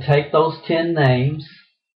 you're going to take those 10 names,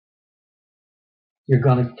 you're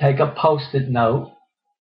going to take a Post-it note,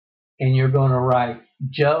 and you're going to write,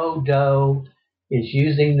 Joe Doe is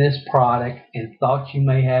using this product and thought you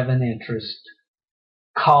may have an interest.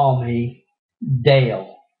 Call me,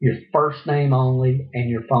 Dale, your first name only and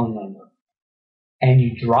your phone number. And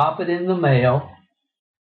you drop it in the mail,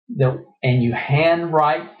 and you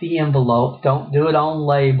handwrite the envelope. Don't do it on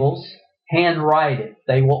labels. Handwrite it.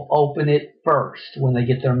 They will open it first when they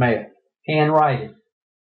get their mail. Handwrite it.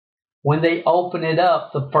 When they open it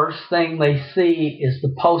up, the first thing they see is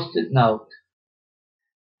the Post-it note.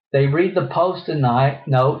 They read the Post-it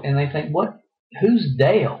note and they think, who's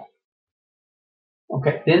Dale?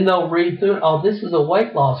 Okay, then they'll read through it. Oh, this is a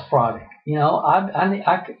weight loss product.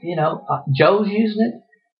 Joe's using it.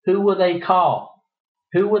 Who will they call?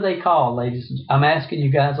 Who will they call, ladies? I'm asking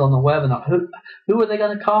you guys on the webinar. Who are they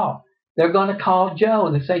going to call? They're going to call Joe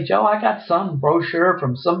and they say, Joe, I got some brochure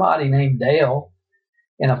from somebody named Dale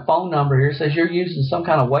and a phone number here says you're using some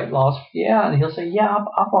kind of weight loss. Yeah, and he'll say, yeah,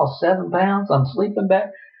 I lost 7 pounds. I'm sleeping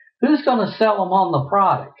better. Who's going to sell them on the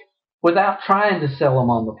product without trying to sell them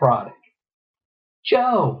on the product?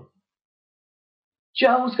 Joe.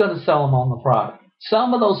 Joe's going to sell them on the product.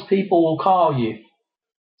 Some of those people will call you.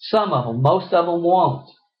 Some of them. Most of them won't.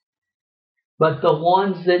 But the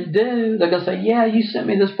ones that do, they're going to say, yeah, you sent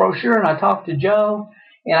me this brochure and I talked to Joe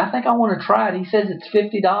and I think I want to try it. He says it's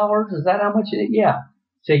 $50. Is that how much it is? Yeah.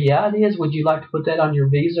 Say, yeah, it is. Would you like to put that on your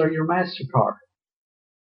Visa or your MasterCard?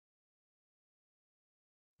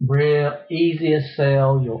 Real easiest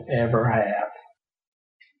sale you'll ever have.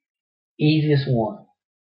 Easiest one.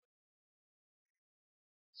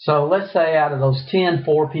 So let's say out of those 10,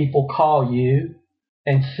 4 people call you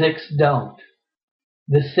and 6 don't.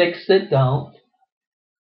 The 6 that don't,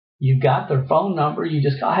 you got their phone number. You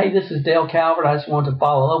just go, hey, this is Dale Calvert. I just wanted to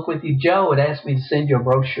follow up with you. Joe had asked me to send you a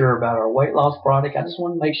brochure about our weight loss product. I just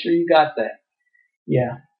want to make sure you got that.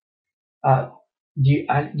 Yeah. Do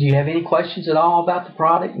you have any questions at all about the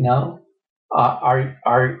product? No.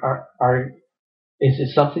 Is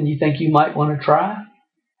it something you think you might want to try?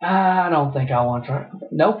 I don't think I want to try.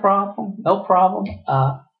 No problem. No problem.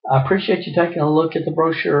 I appreciate you taking a look at the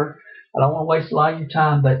brochure. I don't want to waste a lot of your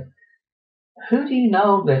time, but who do you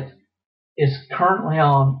know that is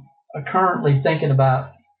currently thinking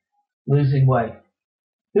about losing weight?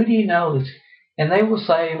 Who do you know that's, and they will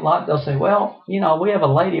say a lot, they'll say, well, we have a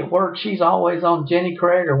lady at work, she's always on Jenny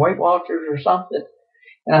Craig or Weight Watchers or something.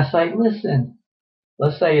 And I say, listen,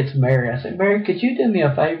 let's say it's Mary. I say, Mary, could you do me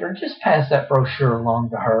a favor and just pass that brochure along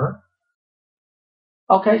to her?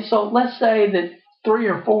 Okay, so let's say that 3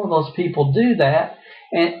 or 4 of those people do that,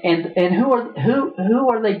 and who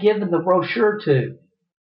are they giving the brochure to?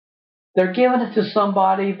 They're giving it to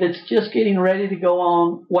somebody that's just getting ready to go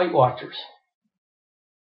on Weight Watchers.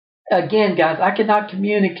 Again, guys, I cannot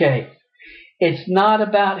communicate. It's not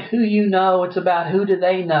about who you know, it's about who do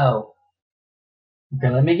they know.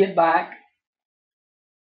 Okay, let me get back.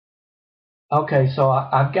 Okay, so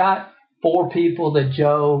I've got 4 people that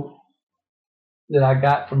I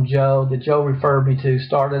got from Joe, that Joe referred me to,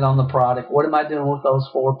 started on the product. What am I doing with those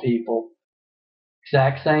 4 people?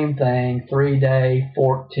 Exact same thing, 3-day,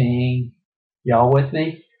 14. Y'all with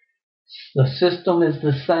me? The system is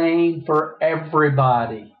the same for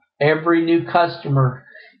everybody. Every new customer,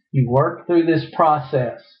 you work through this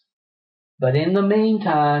process. But in the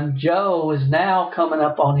meantime, Joe is now coming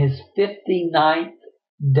up on his 59th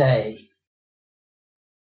day.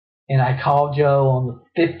 And I call Joe on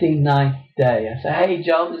the 59th day. I say, hey,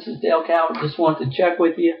 Joe, this is Dale Calvert. Just wanted to check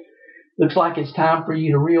with you. Looks like it's time for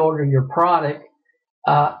you to reorder your product.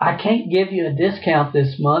 I can't give you a discount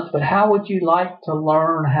this month, but how would you like to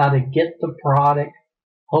learn how to get the product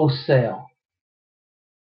wholesale?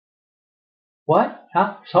 What?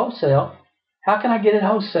 Wholesale? How can I get it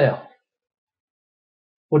wholesale?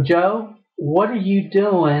 Well, Joe, what are you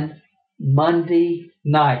doing Monday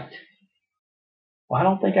night? Well, I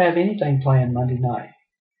don't think I have anything planned Monday night.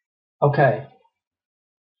 Okay.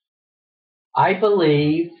 I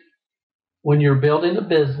believe when you're building a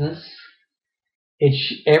business,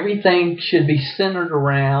 everything should be centered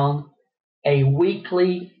around a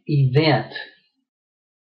weekly event.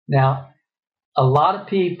 Now, a lot of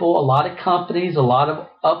people, a lot of companies, a lot of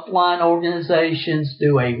upline organizations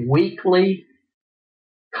do a weekly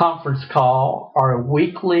conference call or a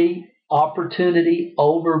weekly opportunity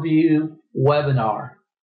overview webinar.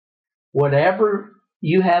 Whatever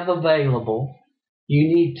you have available,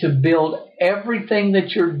 you need to build everything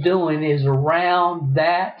that you're doing is around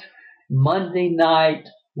that Monday night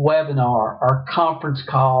webinar or conference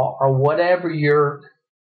call or whatever your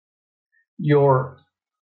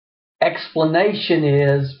explanation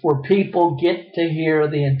is, where people get to hear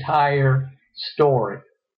the entire story.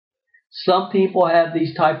 Some people have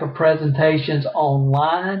these type of presentations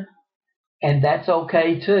online, and that's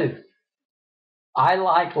okay too. I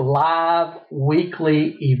like live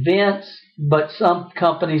weekly events, but some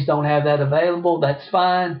companies don't have that available. That's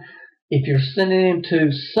fine if you're sending them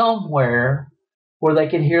to somewhere where they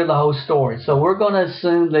can hear the whole story. So we're going to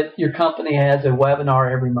assume that your company has a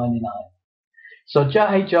webinar every Monday night. So,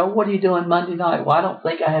 hey Joe, what are you doing Monday night? Well, I don't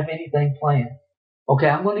think I have anything planned. Okay,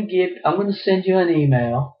 I'm going to send you an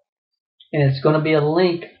email, and it's going to be a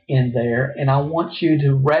link in there, and I want you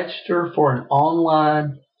to register for an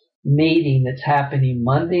online meeting that's happening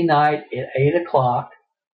Monday night at 8 o'clock.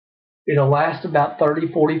 It'll last about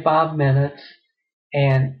 30, 45 minutes,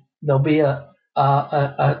 and there'll be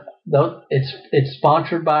it's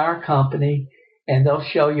sponsored by our company, and they'll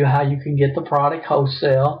show you how you can get the product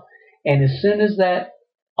wholesale. And as soon as that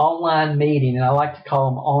online meeting, and I like to call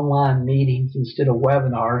them online meetings instead of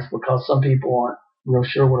webinars because some people aren't real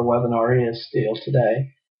sure what a webinar is still today.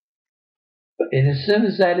 And as soon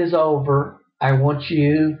as that is over, I want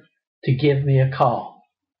you to give me a call.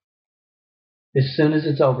 As soon as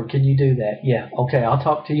it's over, can you do that? Yeah, okay, I'll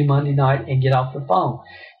talk to you Monday night and get off the phone.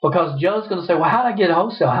 Because Joe's going to say, well, how do I get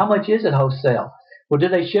wholesale? How much is it wholesale? Well, do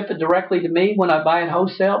they ship it directly to me when I buy it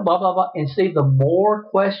wholesale? Blah, blah, blah. And see, the more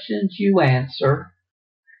questions you answer,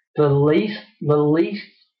 the least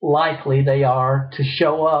likely they are to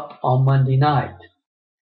show up on Monday night.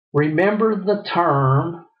 Remember the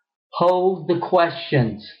term, hold the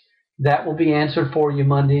questions. That will be answered for you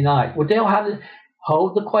Monday night. Well, Dale, how to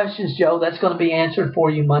hold the questions, Joe? That's going to be answered for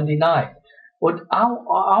you Monday night. Well, I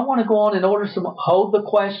want to go on and order some hold the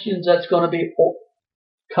questions. That's going to be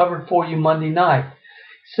covered for you Monday night.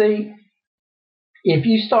 See, if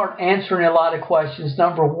you start answering a lot of questions,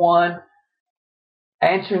 number one,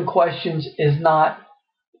 answering questions is not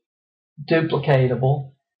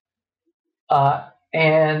duplicatable.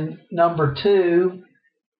 And number two,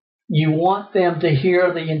 you want them to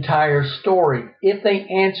hear the entire story. If they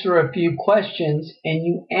answer a few questions and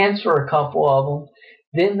you answer a couple of them,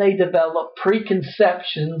 then they develop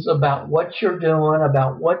preconceptions about what you're doing,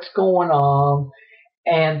 about what's going on,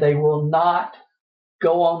 and they will not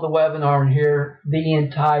go on the webinar and hear the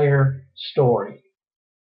entire story.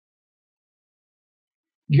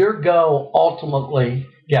 Your goal ultimately,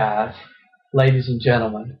 guys, ladies and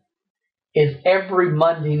gentlemen, is every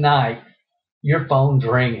Monday night your phone's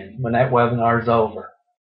ringing when that webinar is over.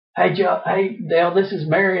 Hey Joe, hey Dale, this is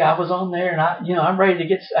Mary. I was on there, and I'm ready to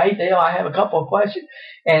get. Hey Dale, I have a couple of questions,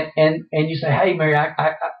 and you say, hey Mary,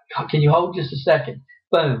 I can you hold just a second?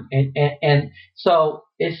 Boom, and so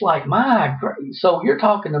it's like so you're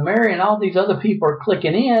talking to Mary, and all these other people are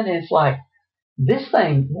clicking in, and it's like, this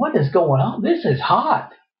thing, what is going on? This is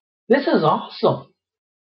hot. This is awesome.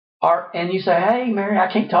 And you say, hey Mary,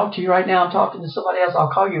 I can't talk to you right now. I'm talking to somebody else.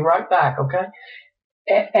 I'll call you right back, okay?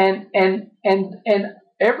 And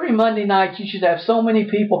every Monday night you should have so many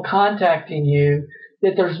people contacting you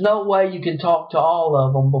that there's no way you can talk to all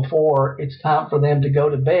of them before it's time for them to go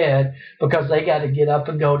to bed, because they got to get up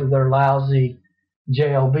and go to their lousy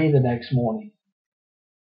JOB the next morning.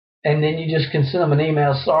 And then you just can send them an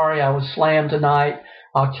email, sorry, I was slammed tonight.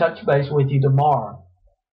 I'll touch base with you tomorrow.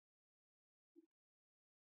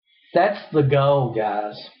 That's the goal,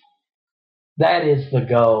 guys. That is the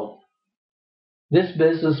goal. This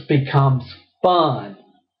business becomes fun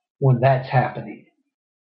when that's happening.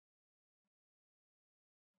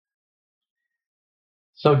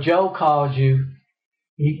 So Joe calls you.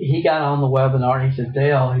 He got on the webinar. He said,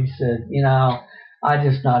 Dale, he said, I'm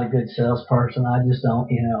just not a good salesperson. I just don't,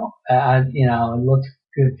 it looks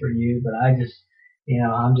good for you, but I just,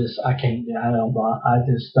 I can't, I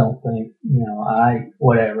just don't think,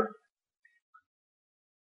 whatever.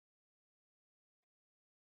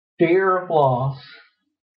 Fear of loss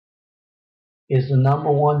is the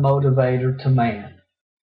number one motivator to man.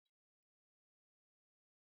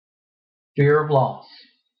 Fear of loss,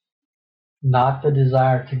 not the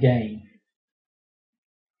desire to gain.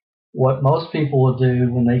 What most people will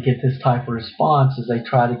do when they get this type of response is they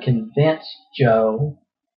try to convince Joe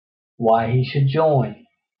why he should join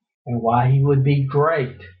and why he would be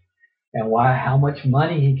great. and how much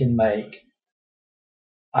money he can make.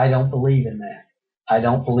 I don't believe in that. I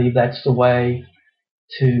don't believe that's the way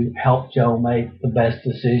to help Joe make the best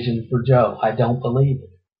decision for Joe. I don't believe it.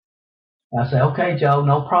 And I say, okay, Joe,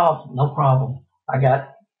 no problem. I got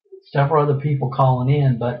several other people calling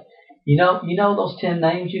in, but you know those 10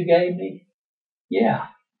 names you gave me? Yeah.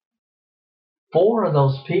 4 of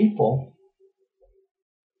those people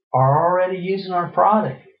are already using our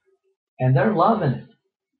product, and they're loving it.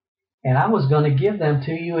 And I was going to give them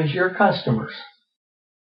to you as your customers.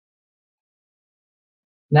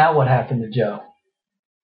 Now what happened to Joe?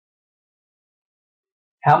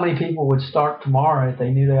 How many people would start tomorrow if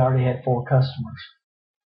they knew they already had 4 customers?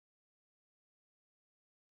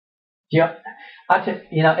 Yep.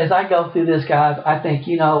 As I go through this, guys, I think,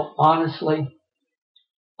 honestly,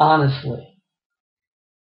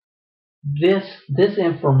 this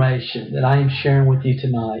information that I am sharing with you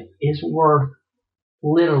tonight is worth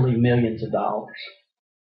literally millions of dollars.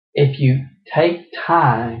 If you take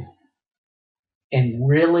time and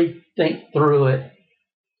really think through it,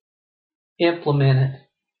 implement it,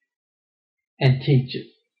 and teach it.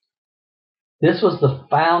 This was the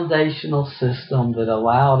foundational system that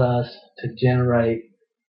allowed us to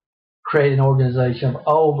create an organization of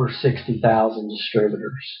over 60,000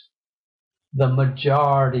 distributors. The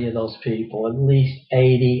majority of those people, at least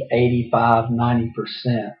 80, 85,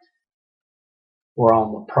 90%, were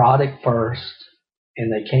on the product first,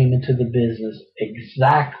 and they came into the business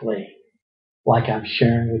exactly like I'm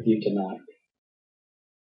sharing with you tonight.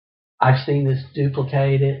 I've seen this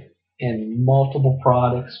duplicated in multiple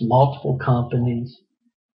products, multiple companies,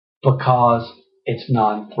 because it's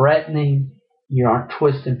non-threatening. You aren't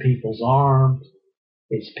twisting people's arms.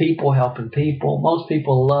 It's people helping people. Most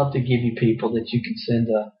people love to give you people that you can send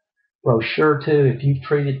a brochure to if you've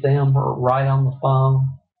treated them right on the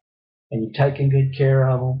phone and you've taken good care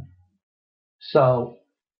of them. So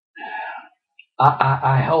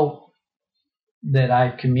I hope that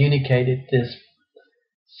I've communicated this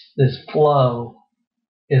flow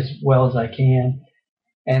as well as I can.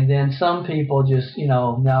 And then some people just,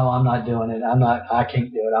 no, I'm not doing it. I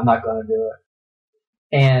can't do it. I'm not going to do it.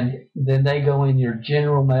 And then they go in your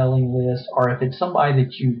general mailing list, or if it's somebody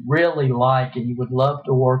that you really like and you would love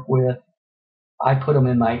to work with, I put them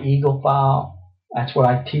in my Eagle file. That's what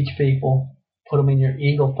I teach people. Put them in your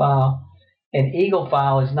Eagle file. And Eagle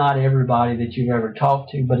file is not everybody that you've ever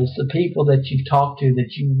talked to, but it's the people that you've talked to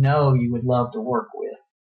that you know you would love to work with.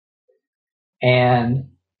 And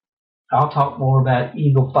I'll talk more about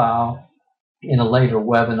Eagle file in a later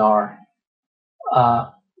webinar.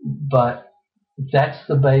 But that's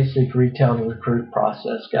the basic retail to recruit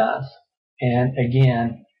process, guys. And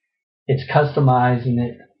again, it's customizing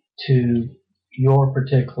it to your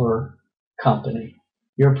particular company,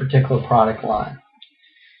 your particular product line.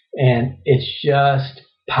 And it's just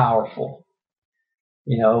powerful.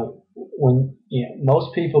 When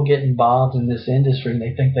most people get involved in this industry,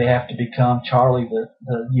 they think they have to become Charlie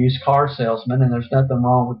the used car salesman, and there's nothing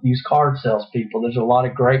wrong with used car salespeople. There's a lot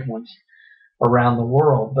of great ones around the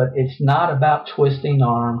world, but it's not about twisting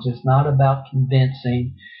arms. It's not about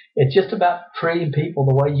convincing. It's just about treating people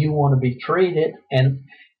the way you want to be treated. And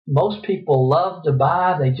most people love to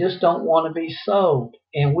buy. They just don't want to be sold.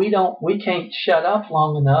 And we can't shut up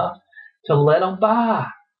long enough to let them buy.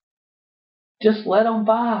 Just let them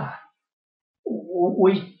buy.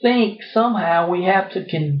 We think somehow we have to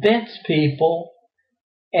convince people.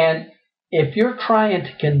 And if you're trying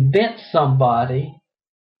to convince somebody,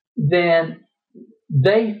 then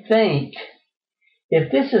they think,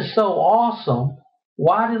 if this is so awesome,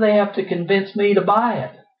 why do they have to convince me to buy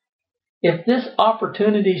it? If this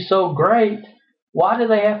opportunity is so great, why do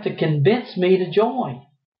they have to convince me to join?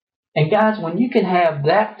 And guys, when you can have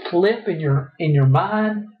that flip in your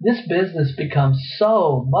mind, this business becomes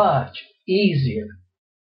so much easier.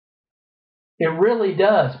 It really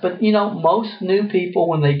does. But most new people,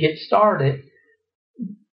 when they get started,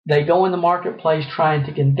 they go in the marketplace trying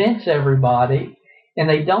to convince everybody, and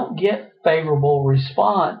they don't get favorable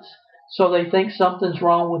response, so they think something's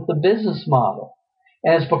wrong with the business model.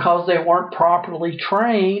 And it's because they weren't properly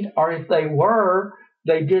trained, or if they were,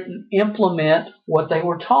 they didn't implement what they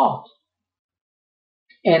were taught.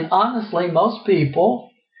 And honestly, most people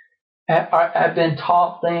have been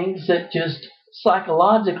taught things that just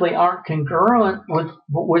psychologically aren't congruent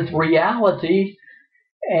with reality.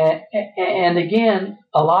 And again,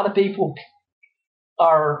 a lot of people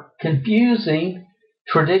are confusing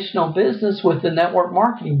traditional business with the network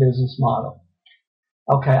marketing business model.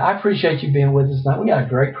 Okay, I appreciate you being with us tonight. We got a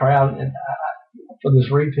great crowd for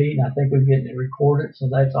this repeat, and I think we're getting it recorded, so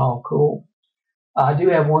that's all cool. I do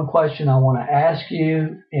have one question I want to ask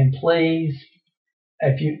you, and please,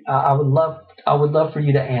 I would love for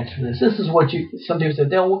you to answer this. This is what some people say,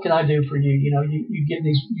 Dale, what can I do for you? You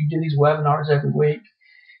do these webinars every week,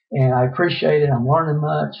 and I appreciate it. I'm learning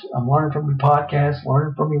much. I'm learning from your podcast,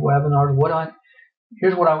 learning from your webinars.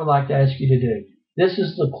 Here's what I would like to ask you to do. This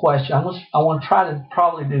is the question. I want to try to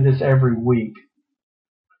probably do this every week.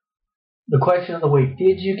 The question of the week: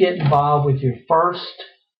 did you get involved with your first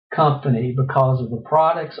company because of the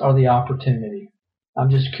products or the opportunity? I'm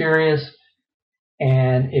just curious.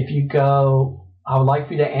 And if you go, I would like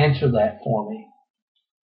for you to answer that for me.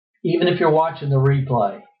 Even if you're watching the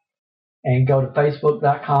replay, and go to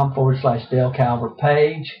facebook.com/Dale Calvert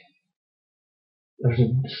page. There's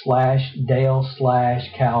a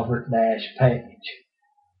 /Dale/Calvert-page.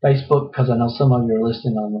 Facebook, because I know some of you are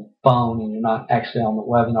listening on the phone and you're not actually on the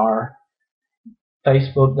webinar.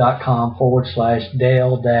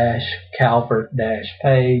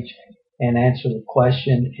 Facebook.com/Dale-Calvert-page, and answer the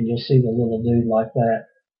question, and you'll see the little dude like that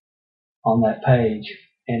on that page.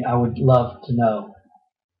 And I would love to know.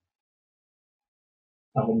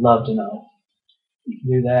 I would love to know. You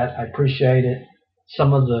can do that. I appreciate it.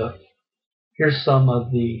 Here's some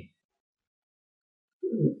of the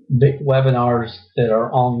big webinars that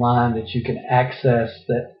are online that you can access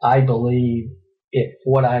that I believe, if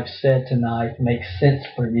what I've said tonight makes sense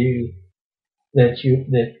for you, that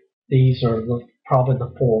these are probably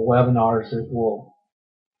the 4 webinars that will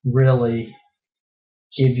really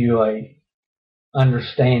give you a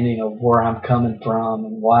understanding of where I'm coming from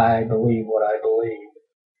and why I believe what I believe,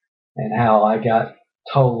 and how I got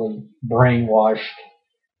totally brainwashed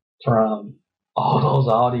from all those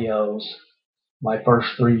audios my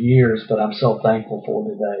first 3 years, but I'm so thankful for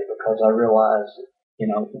today because I realized,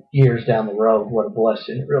 years down the road, what a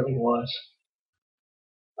blessing it really was.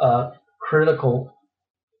 Critical,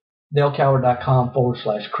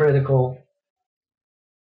 DaleCalvert.com/critical.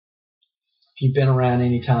 If you've been around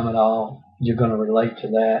any time at all, you're going to relate to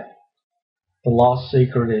that. The Lost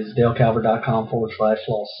Secret is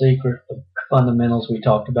DaleCalvert.com/Lost Secret. The fundamentals we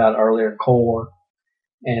talked about earlier, core.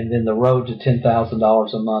 And then the road to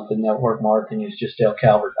 $10,000 a month in network marketing is just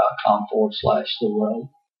DaleCalvert.com/the road.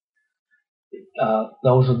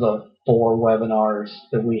 Those are the 4 webinars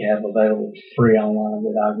that we have available free online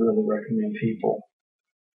that I really recommend people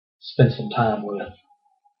spend some time with,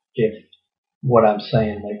 if what I'm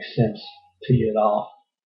saying makes sense to you at all.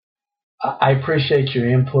 I appreciate your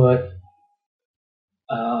input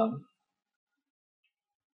on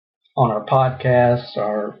our podcast,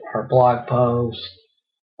 our blog posts,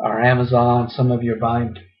 our Amazon. Some of you are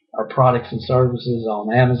buying our products and services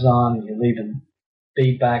on Amazon and you're leaving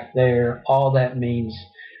feedback there. All that means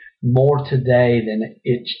more today than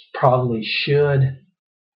it probably should.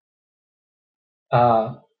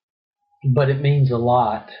 But it means a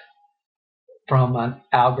lot from an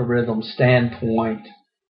algorithm standpoint,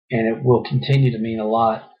 and it will continue to mean a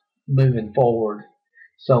lot moving forward.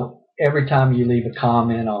 So every time you leave a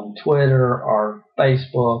comment on Twitter or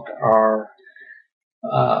Facebook or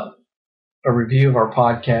a review of our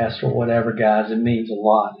podcast or whatever, guys, it means a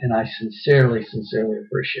lot, and I sincerely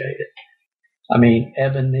appreciate it. I mean,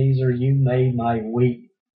 Ebenezer, you made my week,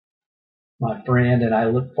 my friend, and I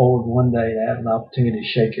look forward one day to have an opportunity to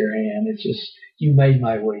shake your hand. It's just, you made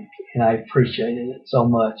my week, and I appreciated it so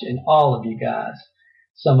much. And all of you guys,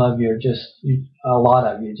 some of you are a lot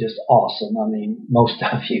of you are just awesome. I mean, most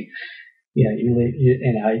of you,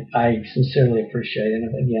 and I sincerely appreciate it.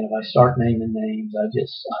 And again, if I start naming names,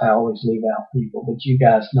 I always leave out people, but you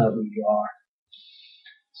guys know who you are.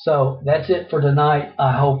 So that's it for tonight.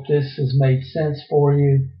 I hope this has made sense for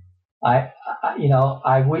you. I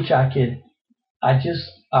wish I could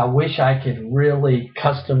really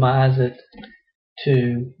customize it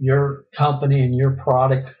to your company and your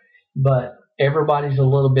product, but everybody's a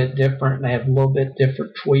little bit different and they have a little bit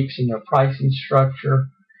different tweaks in their pricing structure.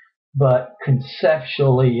 But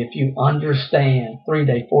conceptually, if you understand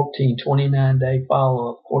 3-day, 14, 29-day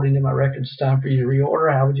follow-up, according to my records, it's time for you to reorder.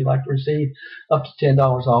 How would you like to receive up to $10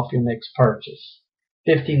 off your next purchase?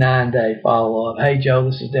 59-day follow-up. Hey, Joe,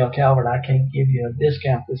 this is Dale Calvert. I can't give you a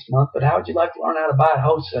discount this month, but how would you like to learn how to buy it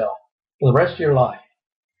wholesale for the rest of your life?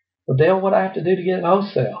 Well, Dale, what do I have to do to get it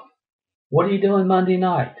wholesale? What are you doing Monday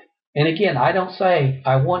night? And again, I don't say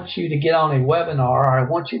I want you to get on a webinar or I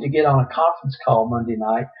want you to get on a conference call Monday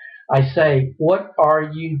night. I say, what are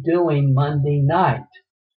you doing Monday night?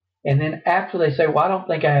 And then after they say, well, I don't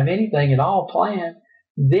think I have anything at all planned,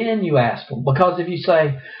 Then you ask them. Because if you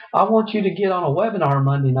say, I want you to get on a webinar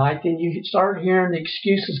Monday night, then you start hearing the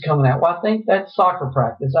excuses coming out. Well, I think that's soccer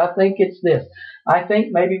practice. I think it's this. I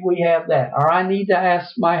think maybe we have that. Or I need to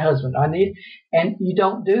ask my husband. And you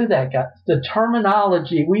don't do that, guys. The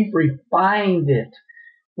terminology, we've refined it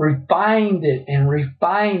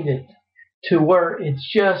to where it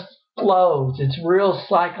just flows. It's real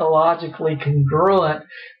psychologically congruent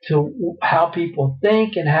to how people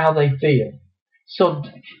think and how they feel. So,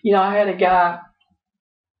 I had a guy,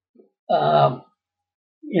 I've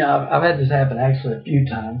had this happen actually a few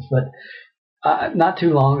times, but not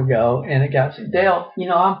too long ago, and a guy said, Dale,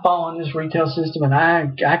 I'm following this retail system and I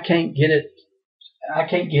can't get it. I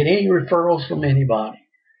can't get any referrals from anybody.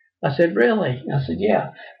 I said, really? I said,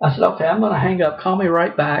 yeah. I said, okay, I'm going to hang up. Call me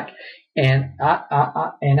right back, and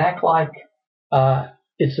and act like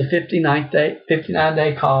it's the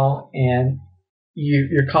 59-day call, and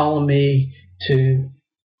you're calling me to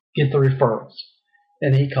get the referrals.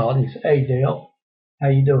 And he called. And he said, hey, Dale, how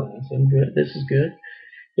you doing? I said, I'm good. This is good.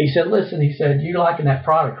 He said, listen. He said, you liking that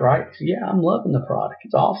product, right? I said, yeah, I'm loving the product.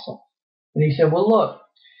 It's awesome. And he said, well, look.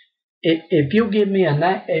 If you'll give me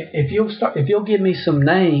if you'll give me some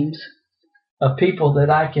names of people that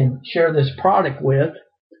I can share this product with,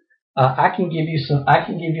 I can give you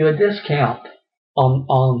a discount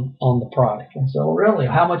on the product. And so, really,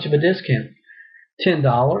 how much of a discount? $10.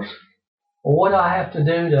 Well, what do I have to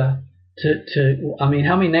do to how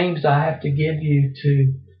many names do I have to give you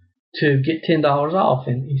to get $10 off?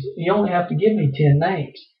 And you only have to give me 10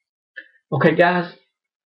 names. Okay, guys.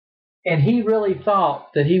 And he really thought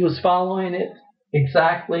that he was following it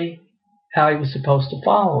exactly how he was supposed to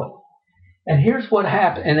follow it. And here's what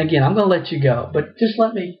happened. And again, I'm going to let you go, but just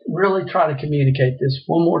let me really try to communicate this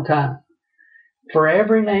one more time. For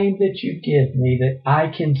every name that you give me that I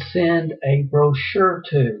can send a brochure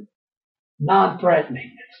to,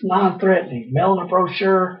 non-threatening. It's non-threatening. Mailing a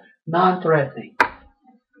brochure, non-threatening.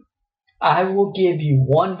 I will give you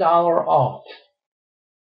 $1 off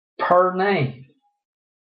per name.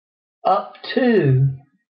 Up to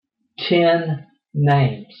 10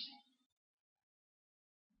 names.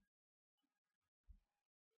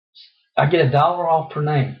 I get $1 off per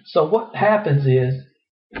name. So what happens is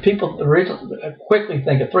people quickly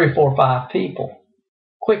think of 3, 4, 5 people.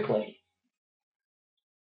 Quickly.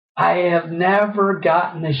 I have never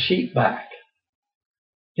gotten a sheet back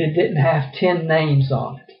that didn't have 10 names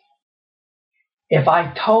on it. If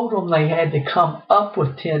I told them they had to come up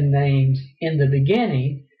with 10 names in the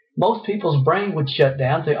beginning, most people's brain would shut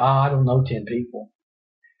down to, I don't know 10 people.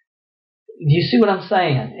 You see what I'm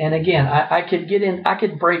saying? And again, I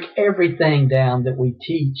could break everything down that we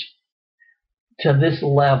teach to this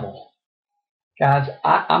level. Guys,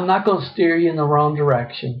 I'm not going to steer you in the wrong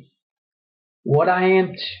direction. What I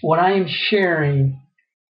am sharing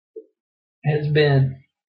has been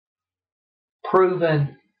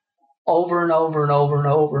proven over and over and over and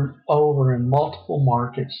over and over in multiple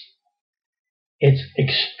markets. It's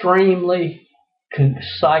extremely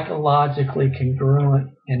psychologically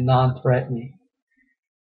congruent and non-threatening.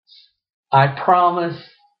 I promise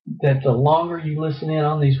that the longer you listen in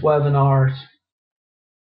on these webinars,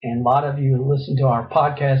 and a lot of you listen to our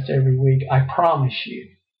podcast every week, I promise you,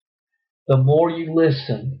 the more you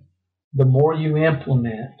listen, the more you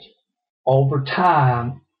implement, over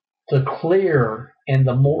time, the clearer and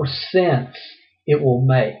the more sense it will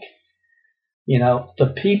make.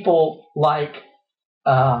 The people like,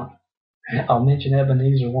 I'll mention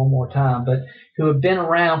Ebenezer one more time, but who have been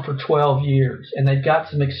around for 12 years and they've got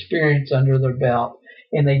some experience under their belt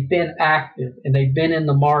and they've been active and they've been in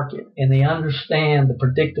the market and they understand the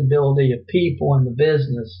predictability of people in the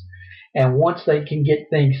business. And once they can get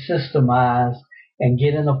things systemized and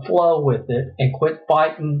get in a flow with it and quit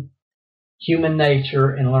fighting human nature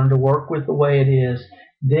and learn to work with the way it is,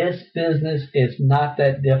 this business is not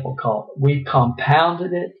that difficult. We've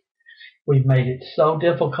compounded it. We've made it so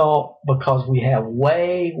difficult because we have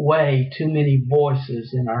way, way too many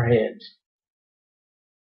voices in our heads.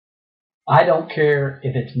 I don't care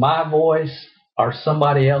if it's my voice or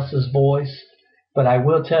somebody else's voice, but I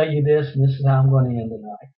will tell you this, and this is how I'm going to end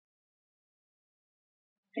tonight.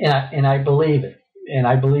 And I believe it. And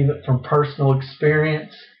I believe it from personal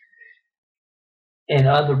experience and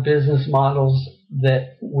other business models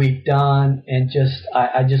that we've done, and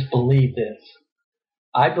I just believe this.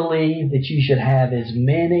 I believe that you should have as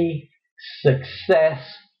many success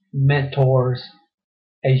mentors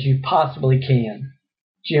as you possibly can.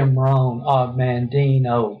 Jim Rohn, Og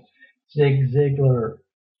Mandino, Zig Ziglar,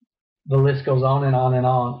 the list goes on and on and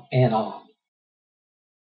on and on.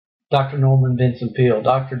 Dr. Norman Vincent Peale,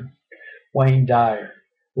 Dr. Wayne Dyer,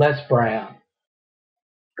 Les Brown.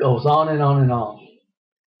 goes on and on and on,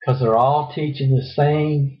 because they're all teaching the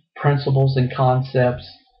same principles and concepts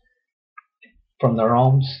from their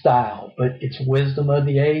own style. But it's wisdom of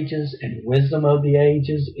the ages, and wisdom of the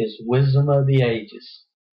ages is wisdom of the ages.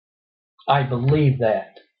 I believe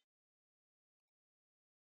that.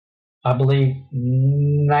 I believe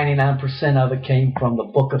 99% of it came from the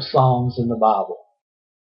book of Psalms in the Bible.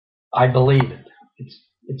 I believe it.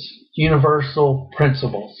 It's universal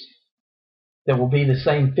principles that will be the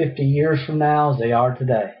same 50 years from now as they are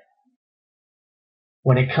today.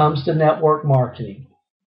 When it comes to network marketing,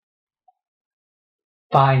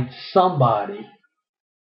 find somebody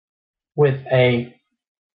with a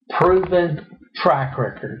proven track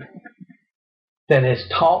record that has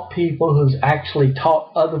taught people, who's actually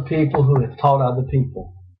taught other people who have taught other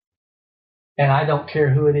people. And I don't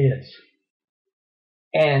care who it is.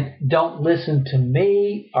 And don't listen to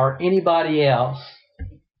me or anybody else.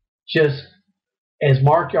 Just as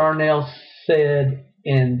Mark Yarnell said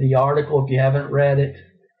in the article, if you haven't read it,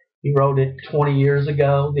 he wrote it 20 years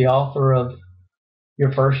ago, the author of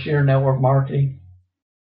Your First Year in Network Marketing.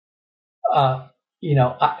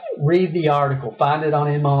 Read the article, find it on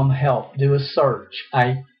MLM Help, do a search.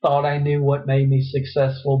 I thought I knew what made me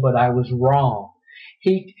successful, but I was wrong.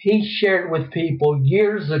 He shared with people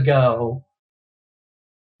years ago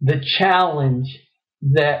the challenge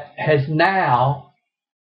that has now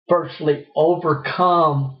virtually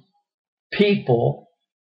overcome people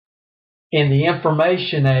in the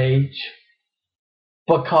information age,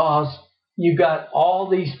 because you got all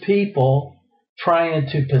these people trying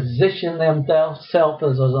to position themselves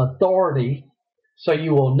as an authority, so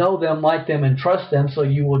you will know them, like them, and trust them, so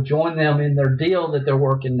you will join them in their deal that they're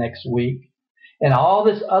working next week. And all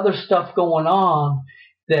this other stuff going on,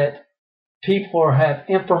 that people have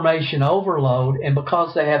information overload, and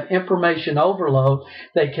because they have information overload,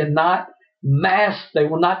 they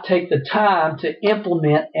will not take the time to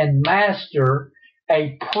implement and master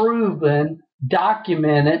a proven,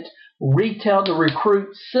 documented, retail to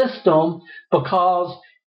recruit system, because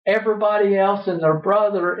everybody else and their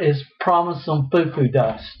brother is promising foo-foo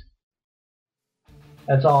dust.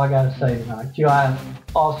 That's all I got to say tonight. You have an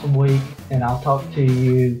awesome week, and I'll talk to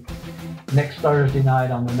you next Thursday night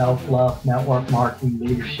on the No Fluff Network Marketing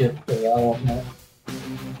Leadership Development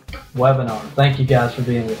webinar. Thank you guys for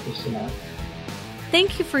being with us tonight.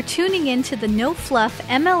 Thank you for tuning in to the No Fluff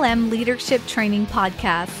MLM Leadership Training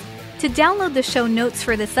Podcast. To download the show notes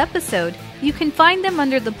for this episode, you can find them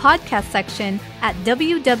under the podcast section at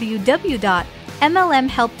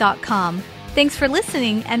www.mlmhelp.com. Thanks for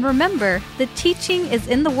listening, and remember, the teaching is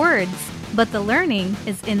in the words, but the learning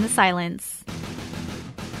is in the silence.